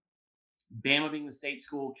of Bama being the state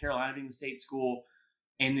school, Carolina being the state school,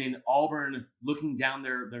 and then Auburn looking down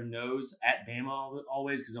their nose at Bama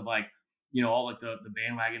always because of all like the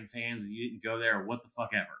bandwagon fans and you didn't go there or what the fuck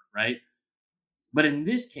ever, right? But in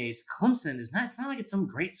this case, Clemson is not. It's not like it's some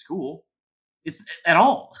great school. It's at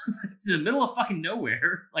all. It's in the middle of fucking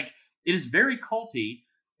nowhere. Like it is very culty,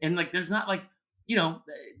 and like there's not like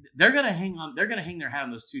they're gonna hang on. They're gonna hang their hat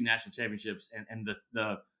on those 2 national championships and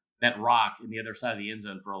the that rock in the other side of the end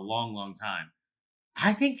zone for a long, long time.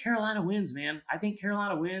 I think Carolina wins, man. I think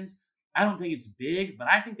Carolina wins. I don't think it's big, but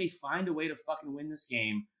I think they find a way to fucking win this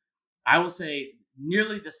game. I will say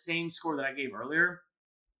nearly the same score that I gave earlier.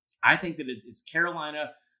 I think that it's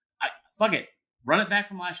Carolina. Fuck it. Run it back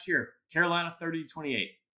from last year. Carolina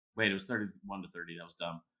 30-28. Wait, it was 31-30. That was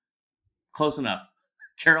dumb. Close enough.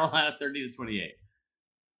 Carolina 30-28.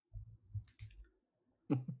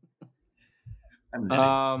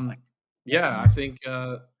 Yeah, I think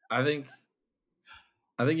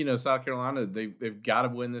South Carolina, they've got to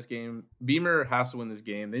win this game. Beamer has to win this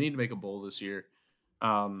game. They need to make a bowl this year.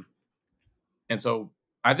 And so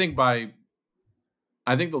I think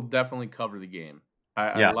they'll definitely cover the game.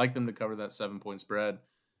 I like them to cover that 7-point spread.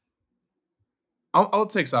 I'll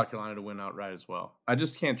take South Carolina to win outright as well. I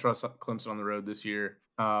just can't trust Clemson on the road this year.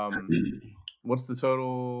 What's the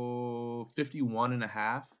total?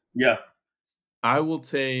 51.5? Yeah. I will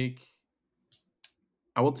take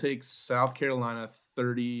South Carolina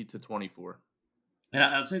 30-24. And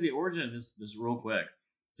I'll tell you the origin of this real quick,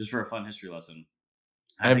 just for a fun history lesson.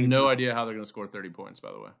 I have no idea how they're going to score 30 points,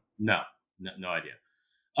 by the way. No idea.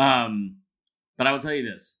 But I will tell you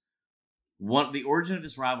this. The origin of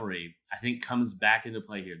this rivalry, I think, comes back into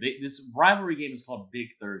play here. This rivalry game is called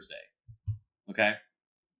Big Thursday. Okay?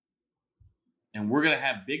 And we're going to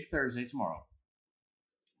have Big Thursday tomorrow,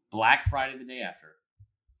 Black Friday the day after,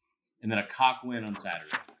 and then a cock win on Saturday.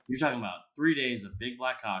 You're talking about 3 days of big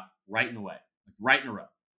black cock right in a way, like right in a row.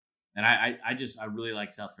 And I really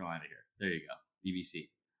like South Carolina here. There you go. BBC.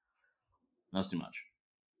 That's too much.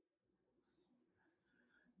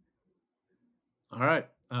 All right.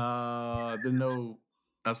 Didn't know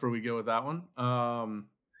that's where we go with that one.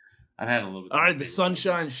 I've had a little bit. All right, the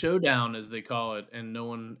Sunshine Showdown, as they call it, and no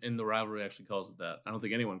one in the rivalry actually calls it that. I don't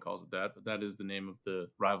think anyone calls it that, but that is the name of the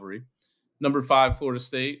rivalry. Number 5, Florida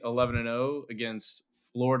State, 11-0 against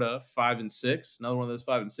Florida, 5-6. Another one of those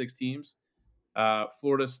 5-6 teams.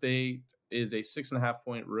 Florida State is a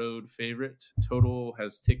 6.5-point road favorite. Total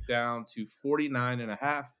has ticked down to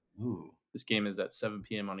 49.5. Ooh. This game is at 7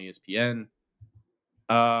 p.m. on ESPN.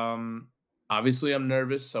 Obviously, I'm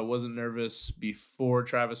nervous. I wasn't nervous before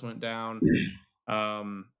Travis went down.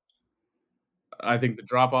 Um, I think the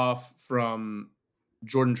drop off from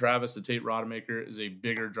Jordan Travis to Tate Rodemaker is a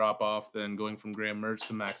bigger drop off than going from Graham Mertz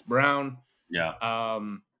to Max Brown. Yeah.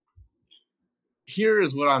 Um, Here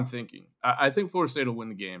is what I'm thinking. I think Florida State will win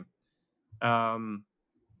the game.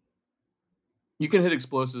 You can hit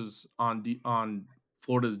explosives on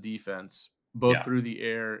Florida's defense, both through the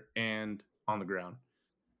air and on the ground.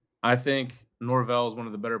 I think Norvell is one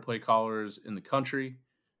of the better play callers in the country.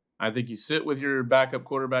 I think you sit with your backup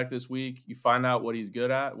quarterback this week, you find out what he's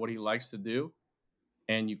good at, what he likes to do,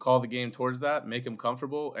 and you call the game towards that, make him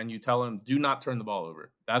comfortable, and you tell him, do not turn the ball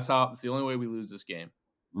over. That's the only way we lose this game.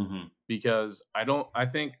 Mm-hmm. Because I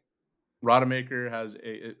think Rodemaker has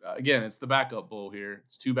again, it's the backup bowl here.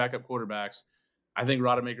 It's two backup quarterbacks. I think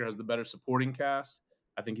Rodemaker has the better supporting cast.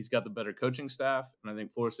 I think he's got the better coaching staff, and I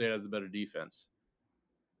think Florida State has the better defense.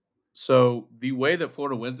 So the way that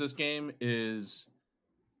Florida wins this game is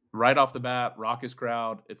right off the bat, raucous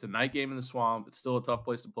crowd. It's a night game in the Swamp. It's still a tough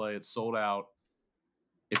place to play. It's sold out.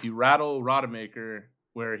 If you rattle Rodemaker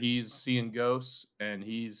where he's seeing ghosts and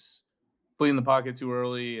he's fleeing the pocket too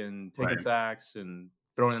early and taking sacks and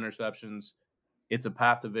throwing interceptions, it's a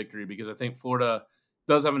path to victory because I think Florida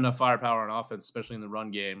does have enough firepower on offense, especially in the run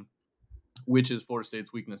game, which is Florida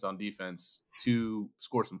State's weakness on defense, to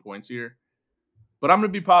score some points here. But I'm going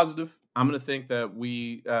to be positive. I'm going to think that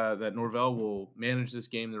that Norvell will manage this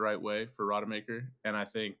game the right way for Rodemaker, and I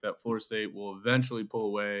think that Florida State will eventually pull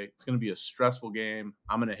away. It's going to be a stressful game.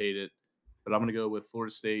 I'm going to hate it, but I'm going to go with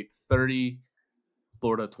Florida State 30,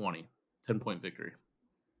 Florida 20, 10-point victory.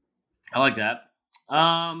 I like that.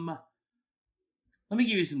 Let me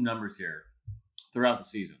give you some numbers here throughout the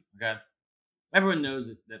season, okay? Everyone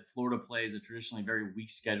knows that Florida plays a traditionally very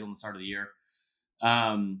weak schedule in the start of the year.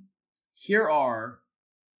 Here are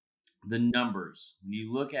the numbers. When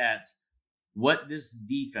you look at what this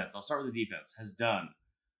defense, I'll start with the defense, has done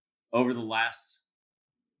over the last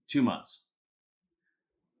 2 months.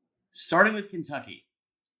 Starting with Kentucky,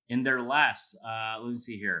 in their last, let me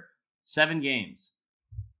see here, 7 games,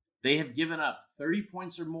 they have given up 30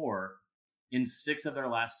 points or more in 6 of their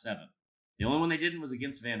last 7. The only one they didn't was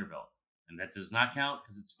against Vanderbilt, and that does not count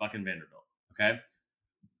because it's fucking Vanderbilt, okay?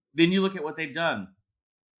 Then you look at what they've done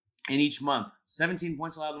in each month. 17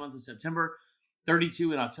 points allowed in the month of September,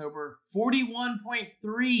 32 in October,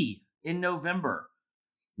 41.3 in November.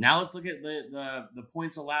 Now let's look at the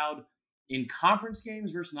points allowed in conference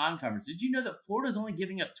games versus non-conference. Did you know that Florida is only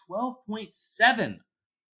giving up 12.7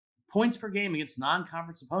 points per game against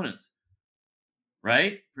non-conference opponents?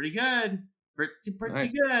 Right? Pretty good.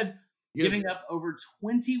 Pretty good. Giving up over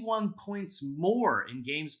 21 points more in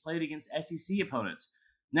games played against SEC opponents.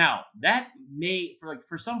 Now, that may,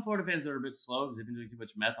 for some Florida fans that are a bit slow because they've been doing too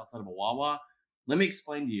much meth outside of a Wawa, let me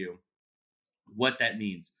explain to you what that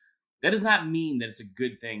means. That does not mean that it's a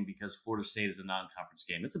good thing because Florida State is a non-conference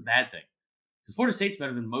game. It's a bad thing because Florida State's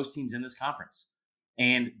better than most teams in this conference.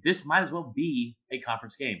 And this might as well be a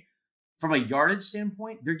conference game. From a yardage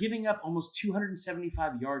standpoint, they're giving up almost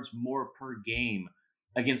 275 yards more per game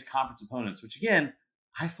against conference opponents, which again,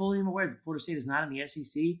 I fully am aware that Florida State is not in the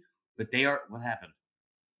SEC, but they are. What happened?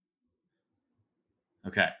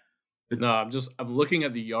 Okay. No, I'm looking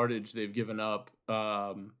at the yardage they've given up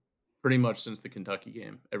pretty much since the Kentucky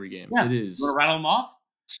game, every game. Yeah. It is. You want to rattle them off?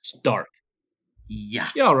 Stark. Yeah.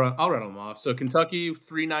 Yeah, I'll rattle them off. So Kentucky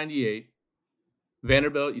 398,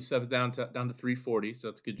 Vanderbilt you set it down to 340, so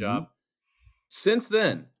that's a good job. Since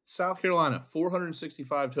then, South Carolina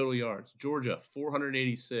 465 total yards, Georgia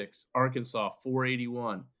 486, Arkansas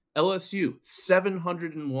 481, LSU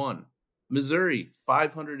 701, Missouri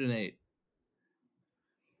 508.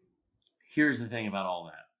 Here's the thing about all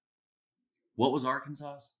that. What was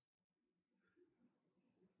Arkansas's?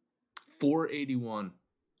 481.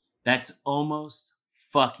 That's almost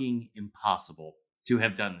fucking impossible to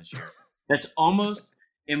have done this year. That's almost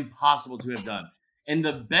impossible to have done. And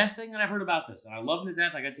the best thing that I've heard about this, and I love him to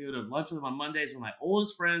death, I got to go to lunch with him on Mondays, one of my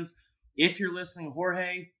oldest friends. If you're listening,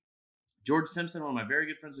 Jorge, George Simpson, one of my very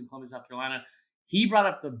good friends in Columbia, South Carolina, he brought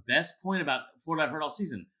up the best point about Florida I've heard all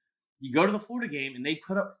season. You go to the Florida game, and they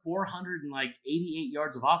put up 488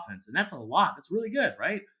 yards of offense, and that's a lot. That's really good,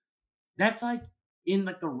 right? That's like in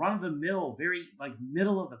like the run-of-the-mill, very like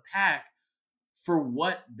middle of the pack for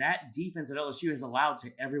what that defense at LSU has allowed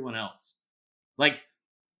to everyone else. Like,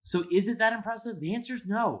 so is it that impressive? The answer is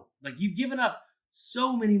no. Like, you've given up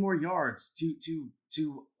so many more yards to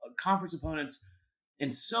conference opponents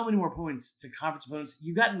and so many more points to conference opponents.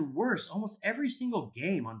 You've gotten worse almost every single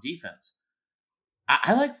game on defense.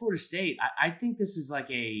 I like Florida State. I think this is like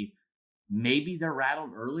a maybe they're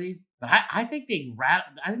rattled early, but I think they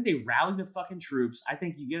rally the fucking troops. I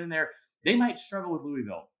think you get in there, they might struggle with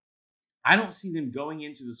Louisville. I don't see them going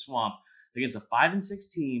into the swamp against a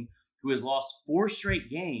 5-6 team who has lost 4 straight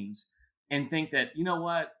games and think that, you know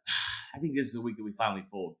what? I think this is the week that we finally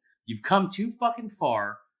fold. You've come too fucking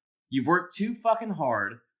far. You've worked too fucking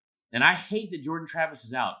hard. And I hate that Jordan Travis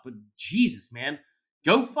is out, but Jesus, man,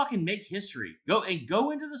 go fucking make history. Go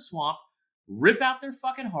into the swamp, rip out their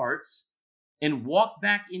fucking hearts, and walk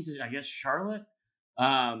back into, I guess, Charlotte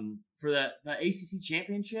for the ACC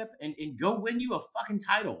championship and go win you a fucking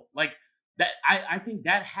title. Like that, I think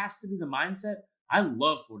that has to be the mindset. I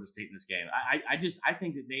love Florida State in this game. I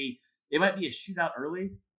think that it might be a shootout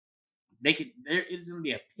early. It is going to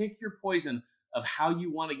be a pick your poison of how you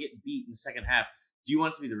want to get beat in the second half. Do you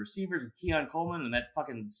want it to be the receivers with Keon Coleman and that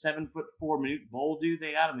fucking 7'4" Manute Bowl dude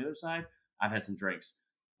they got on the other side? I've had some drinks.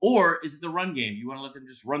 Or is it the run game? You want to let them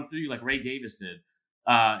just run through you like Ray Davis did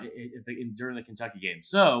during the Kentucky game.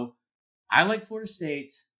 So I like Florida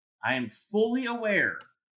State. I am fully aware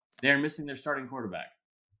they're missing their starting quarterback.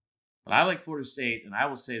 But I like Florida State, and I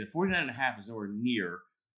will say the 49.5 is nowhere near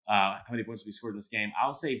how many points will be scored in this game.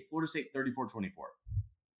 I'll say Florida State 34-24.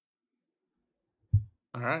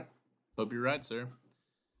 All right. Hope you're right, sir.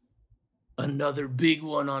 Another big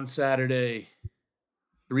one on Saturday,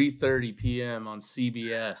 3:30 p.m. on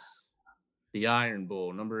CBS. The Iron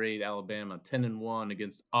Bowl, number 8 Alabama, 10-1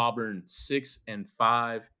 against Auburn,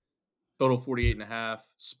 6-5. Total 48.5.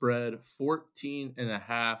 Spread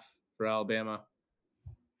 14.5 for Alabama.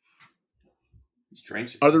 These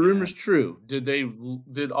drinks are the rumors true?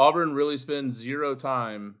 Did Auburn really spend zero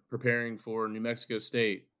time preparing for New Mexico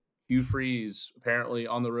State? Hugh Freeze apparently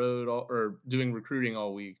on the road or doing recruiting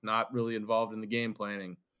all week, not really involved in the game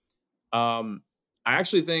planning. I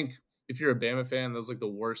actually think if you're a Bama fan, that was like the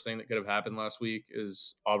worst thing that could have happened last week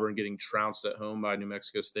is Auburn getting trounced at home by New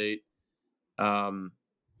Mexico State.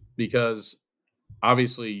 Because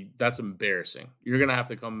obviously that's embarrassing. You're going to have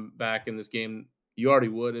to come back in this game. You already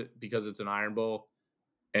would because it's an Iron Bowl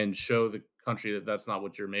and show the country that that's not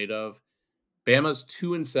what you're made of. Bama's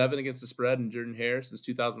 2-7 against the spread in Jordan Hare since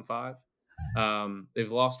 2005.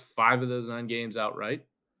 They've lost 5 of those 9 games outright.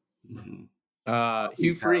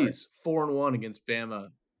 Hugh Freeze, 4-1 against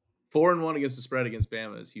Bama. 4-1 against the spread against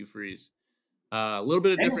Bama is Hugh Freeze. A little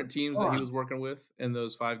bit of different teams that he was working with in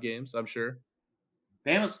those 5 games, I'm sure.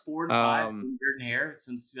 Bama's 4-5 in Jordan Hare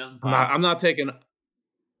since 2005. I'm not taking.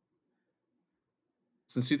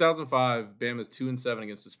 Since 2005, Bama's 2-7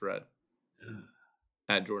 against the spread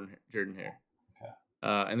at Jordan Hare. Okay.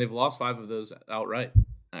 And they've lost 5 of those outright,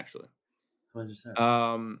 actually. That's what I just said.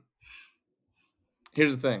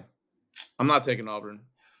 Here's the thing. I'm not taking Auburn.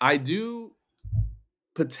 I do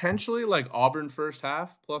potentially like Auburn first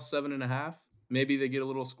half, plus 7.5. Maybe they get a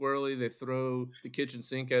little squirrely. They throw the kitchen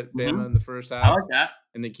sink at Bama in the first half. I like that.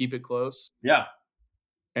 And they keep it close. Yeah.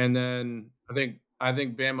 And then I think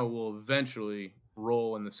Bama will eventually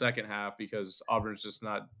roll in the second half because Auburn's just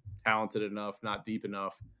not talented enough, not deep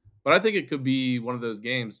enough. But I think it could be one of those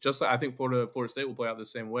games. Just like I think Florida State will play out the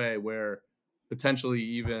same way, where potentially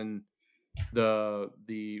even the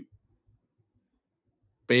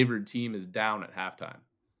favored team is down at halftime.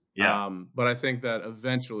 Yeah. But I think that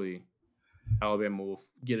eventually Alabama will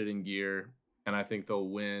get it in gear, and I think they'll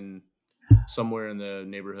win somewhere in the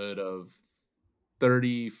neighborhood of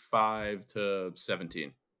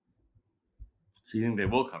 35-17. So you think they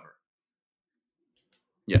will cover?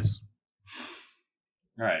 Yes.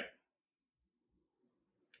 All right.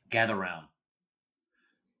 Gather round.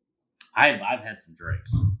 I've had some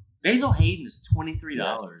drinks. Basil Hayden is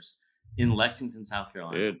 $23 in Lexington, South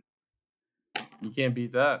Carolina. Dude, you can't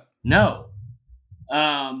beat that. No.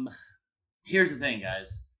 Here's the thing,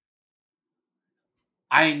 guys.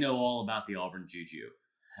 I know all about the Auburn Juju,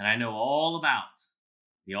 and I know all about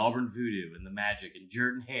the Auburn voodoo and the magic and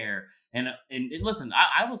Jordan Hare. And listen,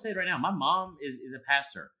 I will say it right now. My mom is a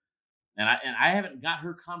pastor, and I haven't got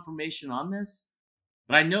her confirmation on this,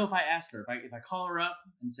 but I know if I ask her, if I call her up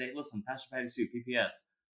and say, listen, Pastor Patty Sue, PPS,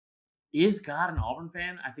 is God an Auburn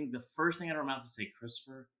fan? I think the first thing out of her mouth is say,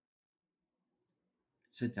 Christopher,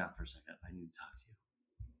 sit down for a second. I need to talk to you.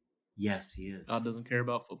 Yes, he is. God doesn't care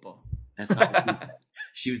about football. That's not what she said.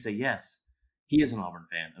 She would say, yes, he is an Auburn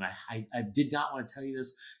fan. And I did not want to tell you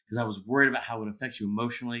this because I was worried about how it would affect you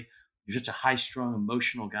emotionally. You're such a high-strung,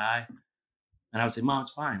 emotional guy. And I would say, Mom, it's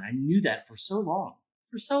fine. I knew that for so long.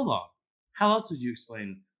 For so long. How else would you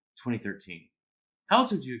explain 2013? How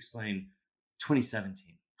else would you explain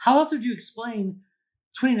 2017? How else would you explain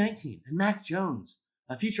 2019 and Mac Jones,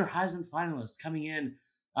 a future Heisman finalist, coming in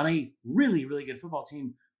on a really, really good football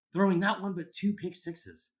team, throwing not one but 2 pick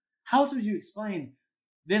sixes? How else would you explain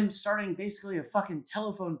them starting basically a fucking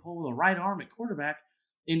telephone pole with a right arm at quarterback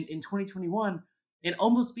in 2021 and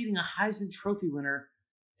almost beating a Heisman Trophy winner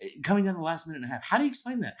coming down the last minute and a half? How do you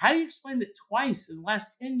explain that? How do you explain that twice in the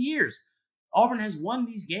last 10 years, Auburn has won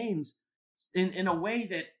these games in a way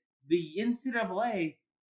that the NCAA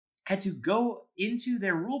had to go into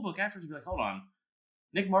their rule book afterwards and be like, hold on,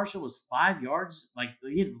 Nick Marshall was 5 yards, like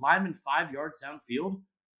he had lineman 5 yards downfield,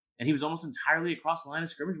 and he was almost entirely across the line of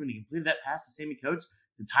scrimmage when he completed that pass to Sammy Coates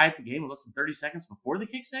to tie up the game with less than 30 seconds before the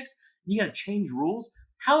kick six. And you got to change rules.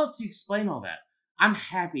 How else do you explain all that? I'm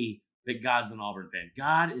happy that God's an Auburn fan.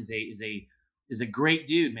 God is a great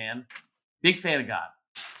dude, man. Big fan of God.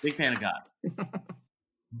 Big fan of God.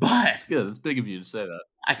 But It's good. It's big of you to say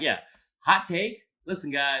that. yeah, hot take.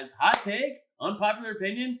 Listen, guys, hot take, unpopular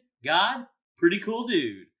opinion. God, pretty cool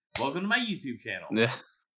dude. Welcome to my YouTube channel. Yeah.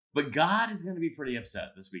 But God is going to be pretty upset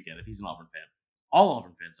this weekend if he's an Auburn fan. All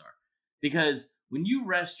Auburn fans are. Because when you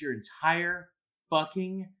rest your entire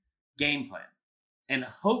fucking game plan and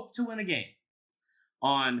hope to win a game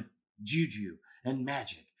on juju and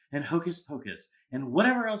magic and hocus pocus and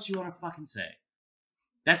whatever else you want to fucking say,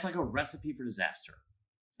 that's like a recipe for disaster.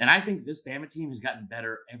 And I think this Bama team has gotten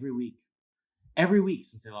better every week. Every week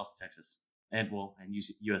since they lost to Texas. And USF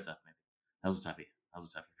maybe. That was a toughie.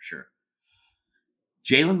 For sure.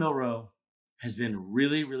 Jalen Milroe has been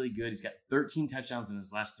really, really good. He's got 13 touchdowns in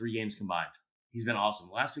his last 3 games combined. He's been awesome.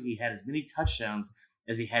 Last week he had as many touchdowns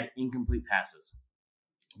as he had incomplete passes.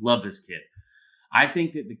 Love this kid. I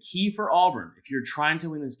think that the key for Auburn, if you're trying to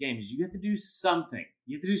win this game, is you have to do something.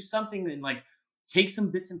 You have to do something and like take some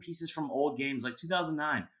bits and pieces from old games like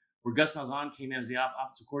 2009, where Gus Malzahn came in as the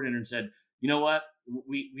offensive coordinator and said, you know what,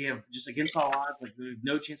 we have just against all odds, like we have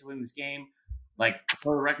no chance of winning this game. Like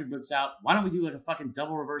throw the record books out. Why don't we do like a fucking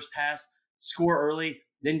double reverse pass, score early,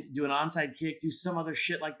 then do an onside kick, do some other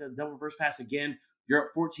shit like the double reverse pass again. You're up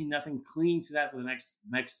 14-0, cling to that for the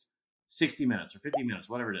next 60 minutes or 50 minutes,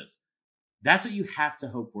 whatever it is. That's what you have to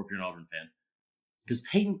hope for if you're an Auburn fan. Because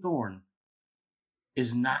Peyton Thorne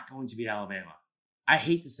is not going to beat Alabama. I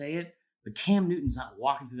hate to say it, but Cam Newton's not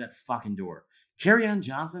walking through that fucking door. Kerryon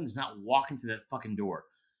Johnson is not walking through that fucking door.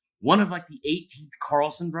 One of like the 18th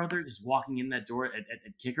Carlson brothers is walking in that door at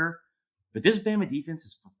kicker. But this Bama defense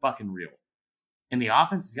is for fucking real. And the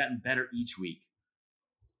offense has gotten better each week.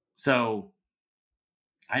 So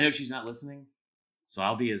I know she's not listening. So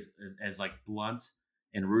I'll be as like blunt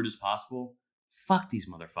and rude as possible. Fuck these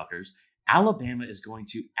motherfuckers. Alabama is going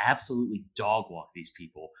to absolutely dog walk these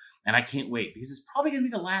people. And I can't wait because it's probably going to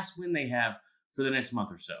be the last win they have for the next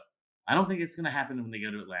month or so. I don't think it's going to happen when they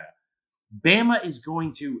go to Atlanta. Bama is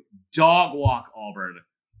going to dog walk Auburn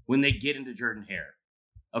when they get into Jordan Hare.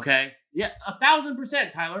 Okay? Yeah,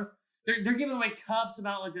 1,000%, Tyler. They're giving away cups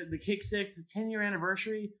about like the kick six, the 10-year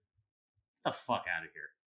anniversary. Get the fuck out of here.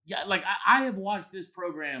 Yeah, like I have watched this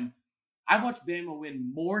program. I've watched Bama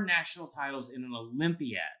win more national titles in an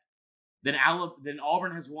Olympiad than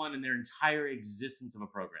Auburn has won in their entire existence of a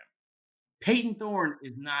program. Peyton Thorne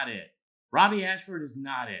is not it. Robbie Ashford is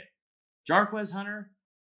not it. Jarquez Hunter,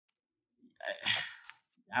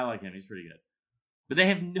 I like him. He's pretty good. But they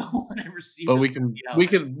have no one ever seen. But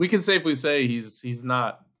we can safely say he's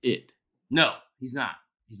not it. No, he's not.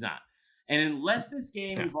 He's not. And unless this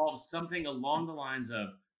game involves something along the lines of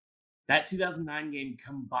that 2009 game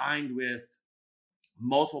combined with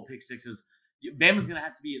multiple pick sixes, Bama's going to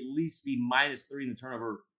have to be at least be -3 in the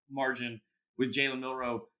turnover margin with Jalen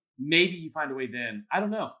Milroe. Maybe you find a way then. I don't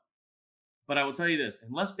know. But I will tell you this.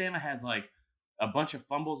 Unless Bama has like a bunch of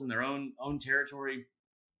fumbles in their own territory,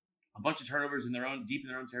 a bunch of turnovers deep in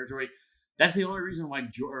their own territory, that's the only reason why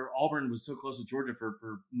Auburn was so close with Georgia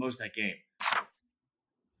for most of that game.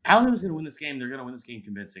 Alabama's going to win this game. They're going to win this game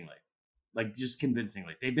convincingly. Like, just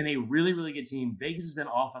convincingly. They've been a really, really good team. Vegas has been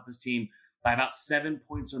off of this team by about 7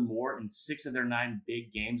 points or more in 6 of their 9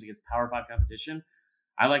 big games against Power 5 competition.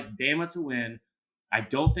 I like Bama to win. I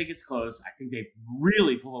don't think it's close. I think they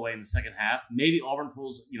really pull away in the second half. Maybe Auburn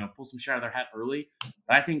pulls some shit out of their hat early.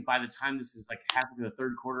 But I think by the time this is like half of the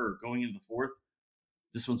third quarter or going into the fourth,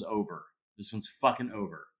 this one's over. This one's fucking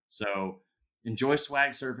over. So enjoy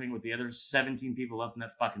swag surfing with the other 17 people left in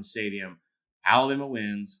that fucking stadium. Alabama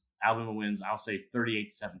wins. I'll say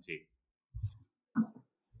 38-17.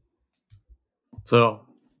 So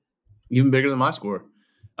even bigger than my score.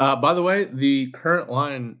 By the way, the current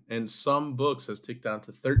line in some books has ticked down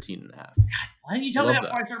to 13.5. God, why didn't you tell me that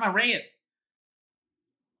before I started my rant?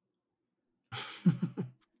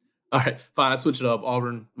 All right, fine. I switch it up.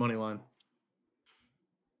 Auburn money line.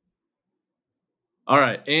 All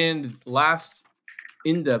right, and last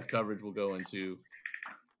in-depth coverage we'll go into.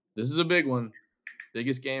 This is a big one.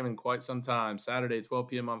 biggest game in quite some time. Saturday, 12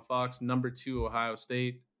 p.m. on Fox. Number 2 Ohio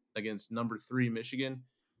State against number 3 Michigan.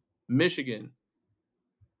 Michigan,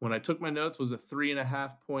 when I took my notes, was a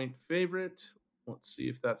 3.5-point favorite. Let's see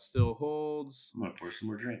if that still holds. I'm gonna pour some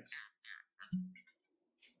more drinks.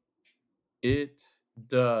 It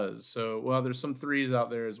does. So, well, there's some threes out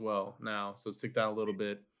there as well now. So it's ticked down a little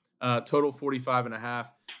bit. Total 45.5.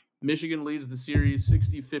 Michigan leads the series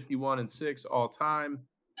 60, 51, and 6 all time.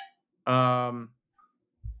 I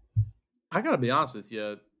got to be honest with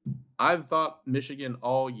you. I've thought Michigan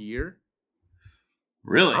all year.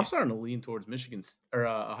 Really? I'm starting to lean towards Michigan or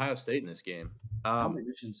Ohio State in this game.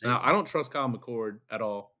 Michigan State. Now, I don't trust Kyle McCord at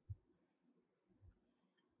all.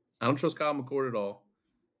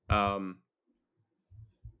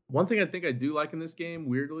 One thing I think I do like in this game,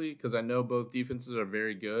 weirdly, because I know both defenses are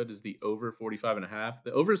very good, is the over 45.5.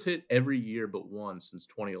 The over's hit every year but one since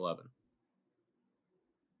 2011.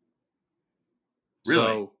 Really?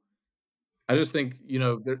 So I just think,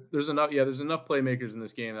 there's enough playmakers in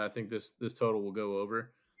this game that I think this total will go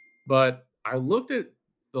over. But I looked at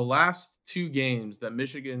the last 2 games that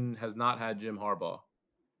Michigan has not had Jim Harbaugh.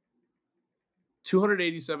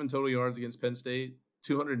 287 total yards against Penn State,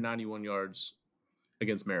 291 yards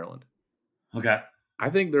against Maryland. Okay. I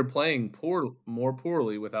think they're playing more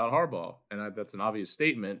poorly without Harbaugh, and that's an obvious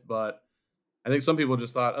statement, but I think some people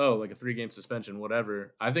just thought, like a 3-game suspension,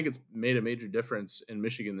 whatever. I think it's made a major difference in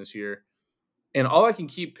Michigan this year. And all I can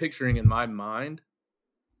keep picturing in my mind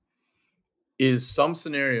is some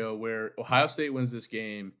scenario where Ohio State wins this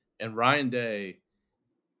game and Ryan Day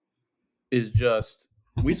is just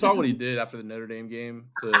 – we saw what he did after the Notre Dame game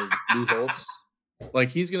to Lou Holtz. Like,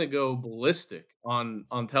 he's going to go ballistic on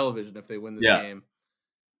television if they win this game.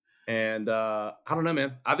 And I don't know,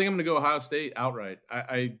 man. I think I'm going to go Ohio State outright.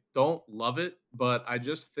 I don't love it, but I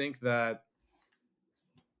just think that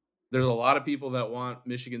there's a lot of people that want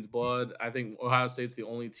Michigan's blood. I think Ohio State's the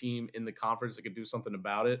only team in the conference that could do something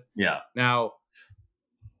about it. Yeah. Now,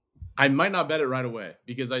 I might not bet it right away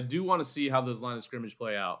because I do want to see how those line of scrimmage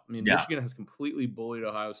play out. I mean, Michigan has completely bullied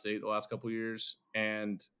Ohio State the last couple of years,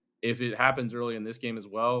 and if it happens early in this game as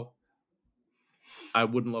well, I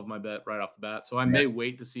wouldn't love my bet right off the bat. So I may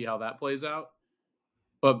wait to see how that plays out.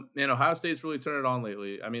 But, man, Ohio State's really turned it on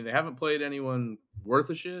lately. I mean, they haven't played anyone worth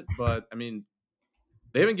a shit, but, I mean,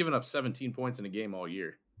 they haven't given up 17 points in a game all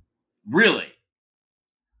year. Really?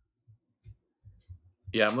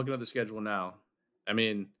 Yeah, I'm looking at the schedule now. I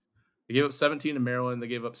mean, they gave up 17 to Maryland. They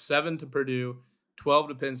gave up 7 to Purdue, 12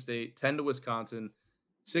 to Penn State, 10 to Wisconsin,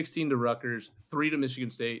 16 to Rutgers, 3 to Michigan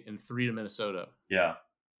State, and 3 to Minnesota. Yeah.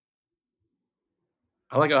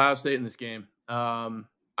 I like Ohio State in this game.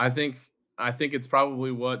 I think it's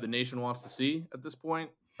probably what the nation wants to see at this point.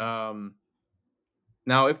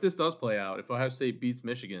 Now, if this does play out, if Ohio State beats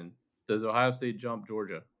Michigan, does Ohio State jump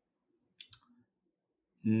Georgia?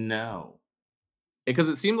 No. Because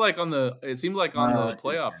it seemed like on the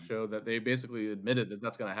playoff show that they basically admitted that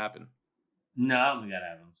that's going to happen. No, I don't think that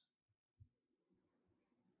happens.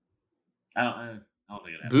 I don't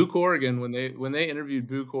think it happens. Boo Corrigan, when they interviewed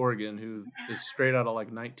Boo Corrigan, who is straight out of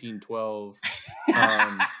like 1912.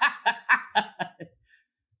 Can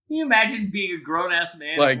you imagine being a grown ass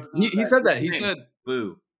man? Like he said that. He said,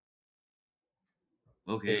 "Boo."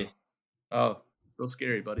 Okay. Boo. Oh, real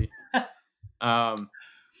scary, buddy. No,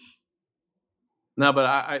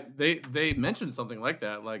 but they mentioned something like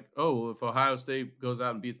that, like, oh, if Ohio State goes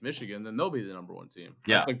out and beats Michigan, then they'll be the number 1 team.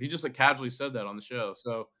 Yeah. Like he just casually said that on the show.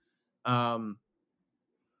 So,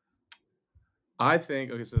 I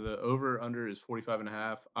think so the over under is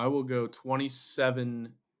 45.5. I will go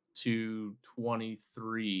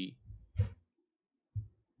 27-23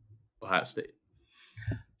 Ohio State.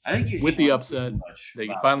 I think you with the upset, they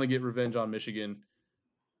can finally get revenge on Michigan.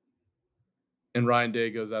 And Ryan Day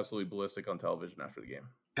goes absolutely ballistic on television after the game.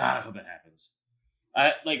 God, I hope it happens.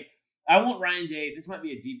 I want Ryan Day. This might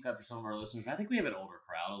be a deep cut for some of our listeners, but I think we have an older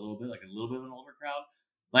crowd, a little bit of an older crowd.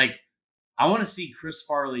 Like, I want to see Chris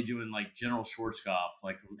Farley doing like General Schwarzkopf,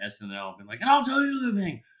 like from SNL, and like, and I'll tell you another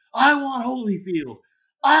thing. I want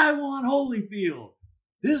Holyfield.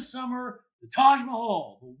 This summer, the Taj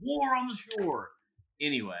Mahal, the War on the Shore.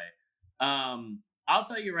 Anyway, I'll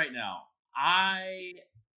tell you right now, I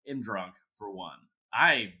am drunk. For one,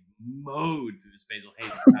 I mowed through this Basil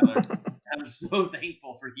Hayden. Tyler, I'm so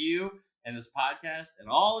thankful for you and this podcast and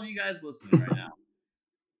all of you guys listening right now.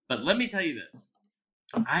 But let me tell you this.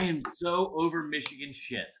 I am so over Michigan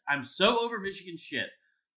shit.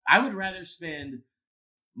 I would rather spend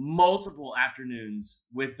multiple afternoons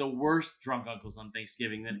with the worst drunk uncles on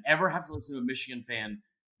Thanksgiving than ever have to listen to a Michigan fan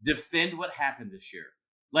defend what happened this year.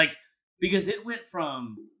 Like, because it went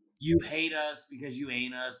from you hate us because you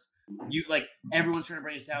ain't us. You like everyone's trying to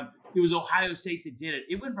bring us down. It was Ohio State that did it.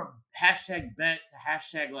 It went from hashtag bet to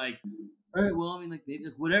hashtag like, all right, well, I mean, like, maybe,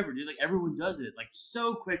 like whatever, dude. Like everyone does it like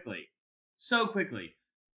so quickly.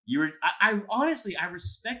 You were, I honestly, I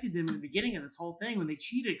respected them in the beginning of this whole thing when they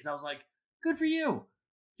cheated because I was like, good for you.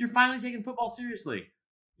 You're finally taking football seriously.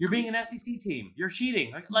 You're being an SEC team. You're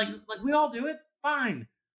cheating. Like we all do it. Fine.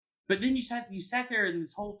 But then you sat there in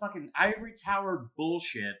this whole fucking ivory tower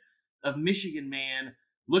bullshit of Michigan man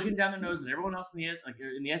looking down their nose at everyone else in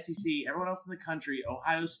the SEC, everyone else in the country,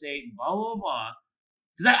 Ohio State, blah blah blah.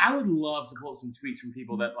 Because I would love to pull up some tweets from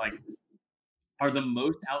people that like are the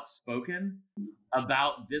most outspoken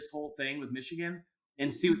about this whole thing with Michigan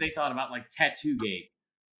and see what they thought about like Tattoo Gate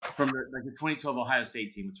from the 2012 Ohio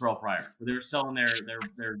State team with Terrell Pryor, where they were selling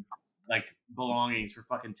their like belongings for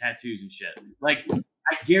fucking tattoos and shit. Like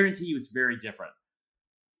I guarantee you, it's very different.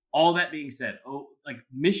 All that being said, like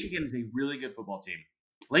Michigan is a really good football team.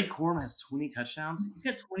 Blake Corum has 20 touchdowns. He's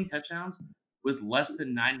got 20 touchdowns with less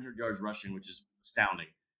than 900 yards rushing, which is astounding.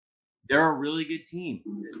 They're a really good team.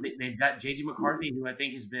 They've got J.J. McCarthy, who I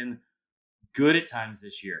think has been good at times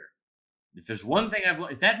this year. If there's one thing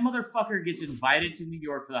if that motherfucker gets invited to New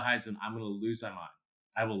York for the Heisman, I'm going to lose my mind.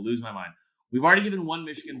 I will lose my mind. We've already given one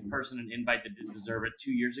Michigan person an invite that didn't deserve it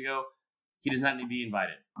 2 years ago. He does not need to be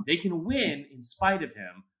invited. They can win in spite of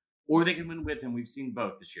him, or they can win with him. We've seen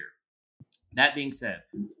both this year. That being said,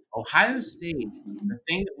 Ohio State, the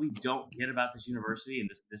thing that we don't get about this university and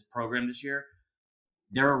this program this year,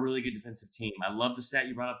 they're a really good defensive team. I love the stat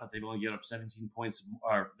you brought up, but they've only given up 17 points,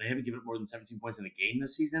 or they haven't given up more than 17 points in a game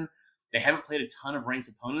this season. They haven't played a ton of ranked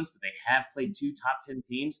opponents, but they have played 2 top 10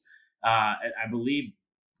 teams. I believe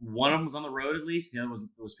one of them was on the road at least. The other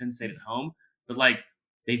was Penn State at home. But like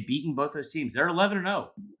they've beaten both those teams. They're 11-0.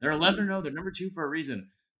 They're 11-0. They're number 2 for a reason.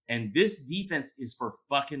 And this defense is for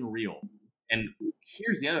fucking real. And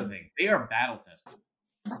here's the other thing: they are battle tested.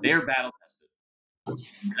 They are battle tested. And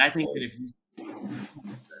I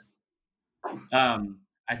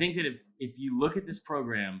think that if you look at this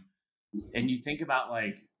program and you think about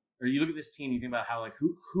like, or you look at this team, you think about how like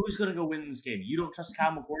who's going to go win this game. You don't trust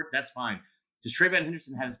Kyle McCord? That's fine. Because Trayvon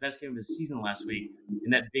Henderson had his best game of his season last week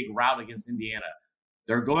in that big rout against Indiana.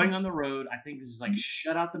 They're going on the road. I think this is like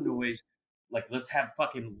shut out the noise. Like let's have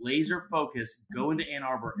fucking laser focus. Go into Ann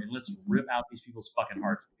Arbor and let's rip out these people's fucking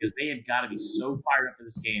hearts because they have got to be so fired up for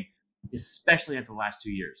this game, especially after the last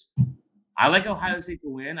 2 years. I like Ohio State to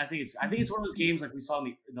win. I think it's one of those games like we saw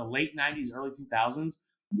in the late 90s, early 2000s.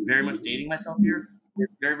 Very much dating myself here.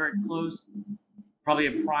 It's very, very close. Probably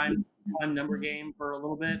a prime number game for a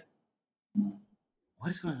little bit. What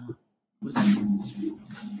is going on? What is that?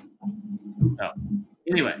 Oh.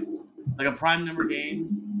 Anyway, like a prime number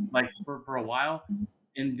game, like for a while.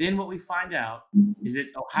 And then what we find out is that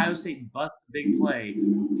Ohio State busts a big play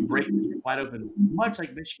and breaks it wide open, much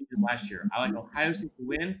like Michigan did last year. I like Ohio State to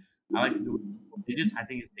win. I like to do it in digits. I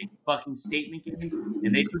think it's a fucking statement game.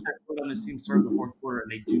 And they put their foot on this team's throat in the fourth quarter, and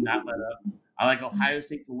they do not let up. I like Ohio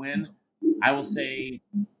State to win. I will say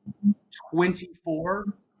 24-14.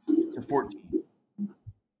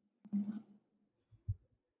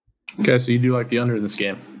 Okay, so you do like the under in this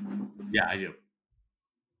game. Yeah, I do.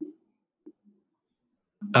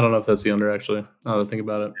 I don't know if that's the under, actually, now that I think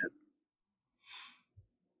about it.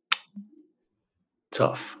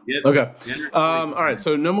 Tough. Yep. Okay. All right,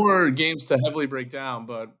 so no more games to heavily break down,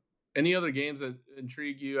 but any other games that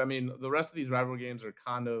intrigue you? I mean, the rest of these rivalry games are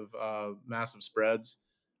kind of massive spreads.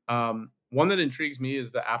 One that intrigues me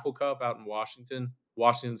is the Apple Cup out in Washington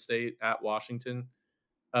State at Washington.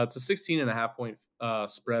 It's a 16.5 point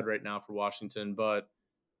spread right now for Washington, but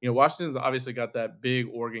Washington's obviously got that big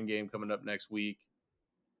Oregon game coming up next week.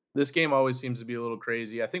 This game always seems to be a little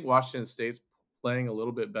crazy. I think Washington State's playing a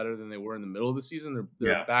little bit better than they were in the middle of the season.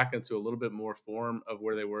 They're back into a little bit more form of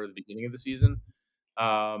where they were at the beginning of the season.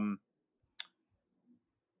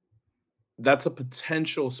 That's a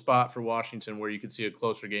potential spot for Washington where you could see a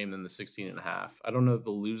closer game than the 16.5. I don't know if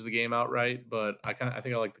they'll lose the game outright, but I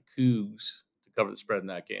think I like the Cougs to cover the spread in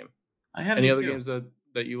that game. Any other games that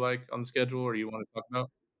you like on the schedule or you want to talk about?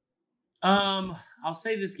 I'll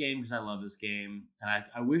say this game because I love this game, and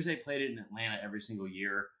I wish they played it in Atlanta every single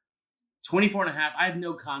year. 24.5. I have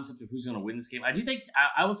no concept of who's going to win this game. I do think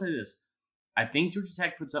I will say this. I think Georgia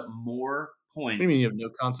Tech puts up more points. What do you mean you have no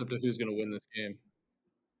concept of who's going to win this game?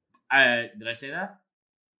 Did I say that?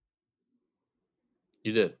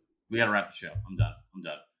 You did. We got to wrap the show. I'm done. I'm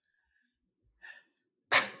done.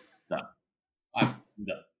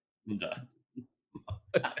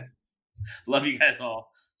 Love you guys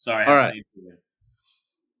all. Sorry. All right.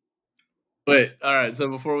 Wait, all right. So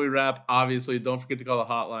before we wrap, obviously, don't forget to call the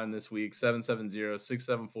hotline this week,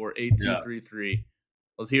 770-674-8233.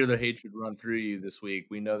 Let's hear the hatred run through you this week.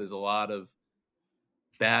 We know there's a lot of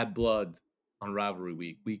bad blood on Rivalry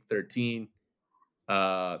Week, Week 13.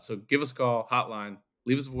 So give us a call, hotline,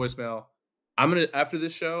 leave us a voicemail. After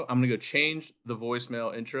this show, I'm gonna go change the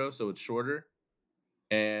voicemail intro so it's shorter.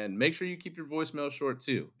 And make sure you keep your voicemail short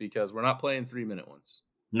too, because we're not playing 3-minute ones.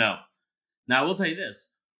 No. Now, I will tell you this.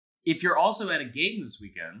 If you're also at a game this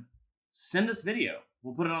weekend, send us video.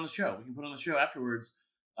 We'll put it on the show. We can put it on the show afterwards.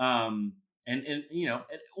 And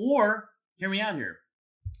or hear me out here.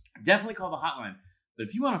 Definitely call the hotline. But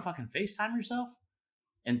if you want to fucking FaceTime yourself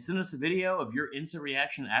and send us a video of your instant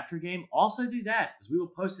reaction after a game, also do that, because we will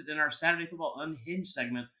post it in our Saturday Football Unhinged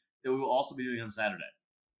segment that we will also be doing on Sunday.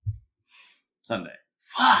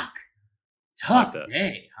 Fuck. Tough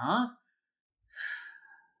day, huh?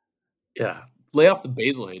 Yeah. Lay off the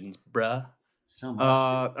Basil Haydens, bruh. So much.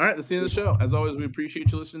 All right, that's the end of the show. As always, we appreciate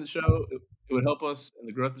you listening to the show. It would help us in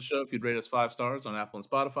the growth of the show if you'd rate us 5 stars on Apple and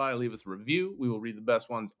Spotify. Leave us a review. We will read the best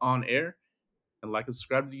ones on air. And like and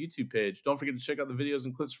subscribe to the YouTube page. Don't forget to check out the videos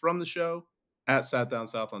and clips from the show at Sat Down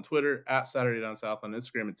South on Twitter, at Saturday Down South on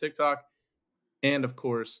Instagram and TikTok, and of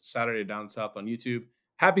course, Saturday Down South on YouTube.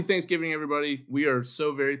 Happy Thanksgiving, everybody. We are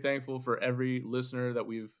so very thankful for every listener that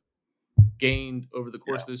we've gained over the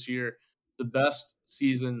course of this year. The best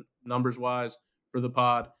season, numbers-wise, for the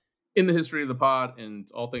pod in the history of the pod, and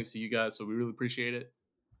all thanks to you guys. So we really appreciate it.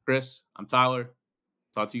 Chris, I'm Tyler.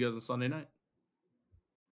 Talk to you guys on Sunday night.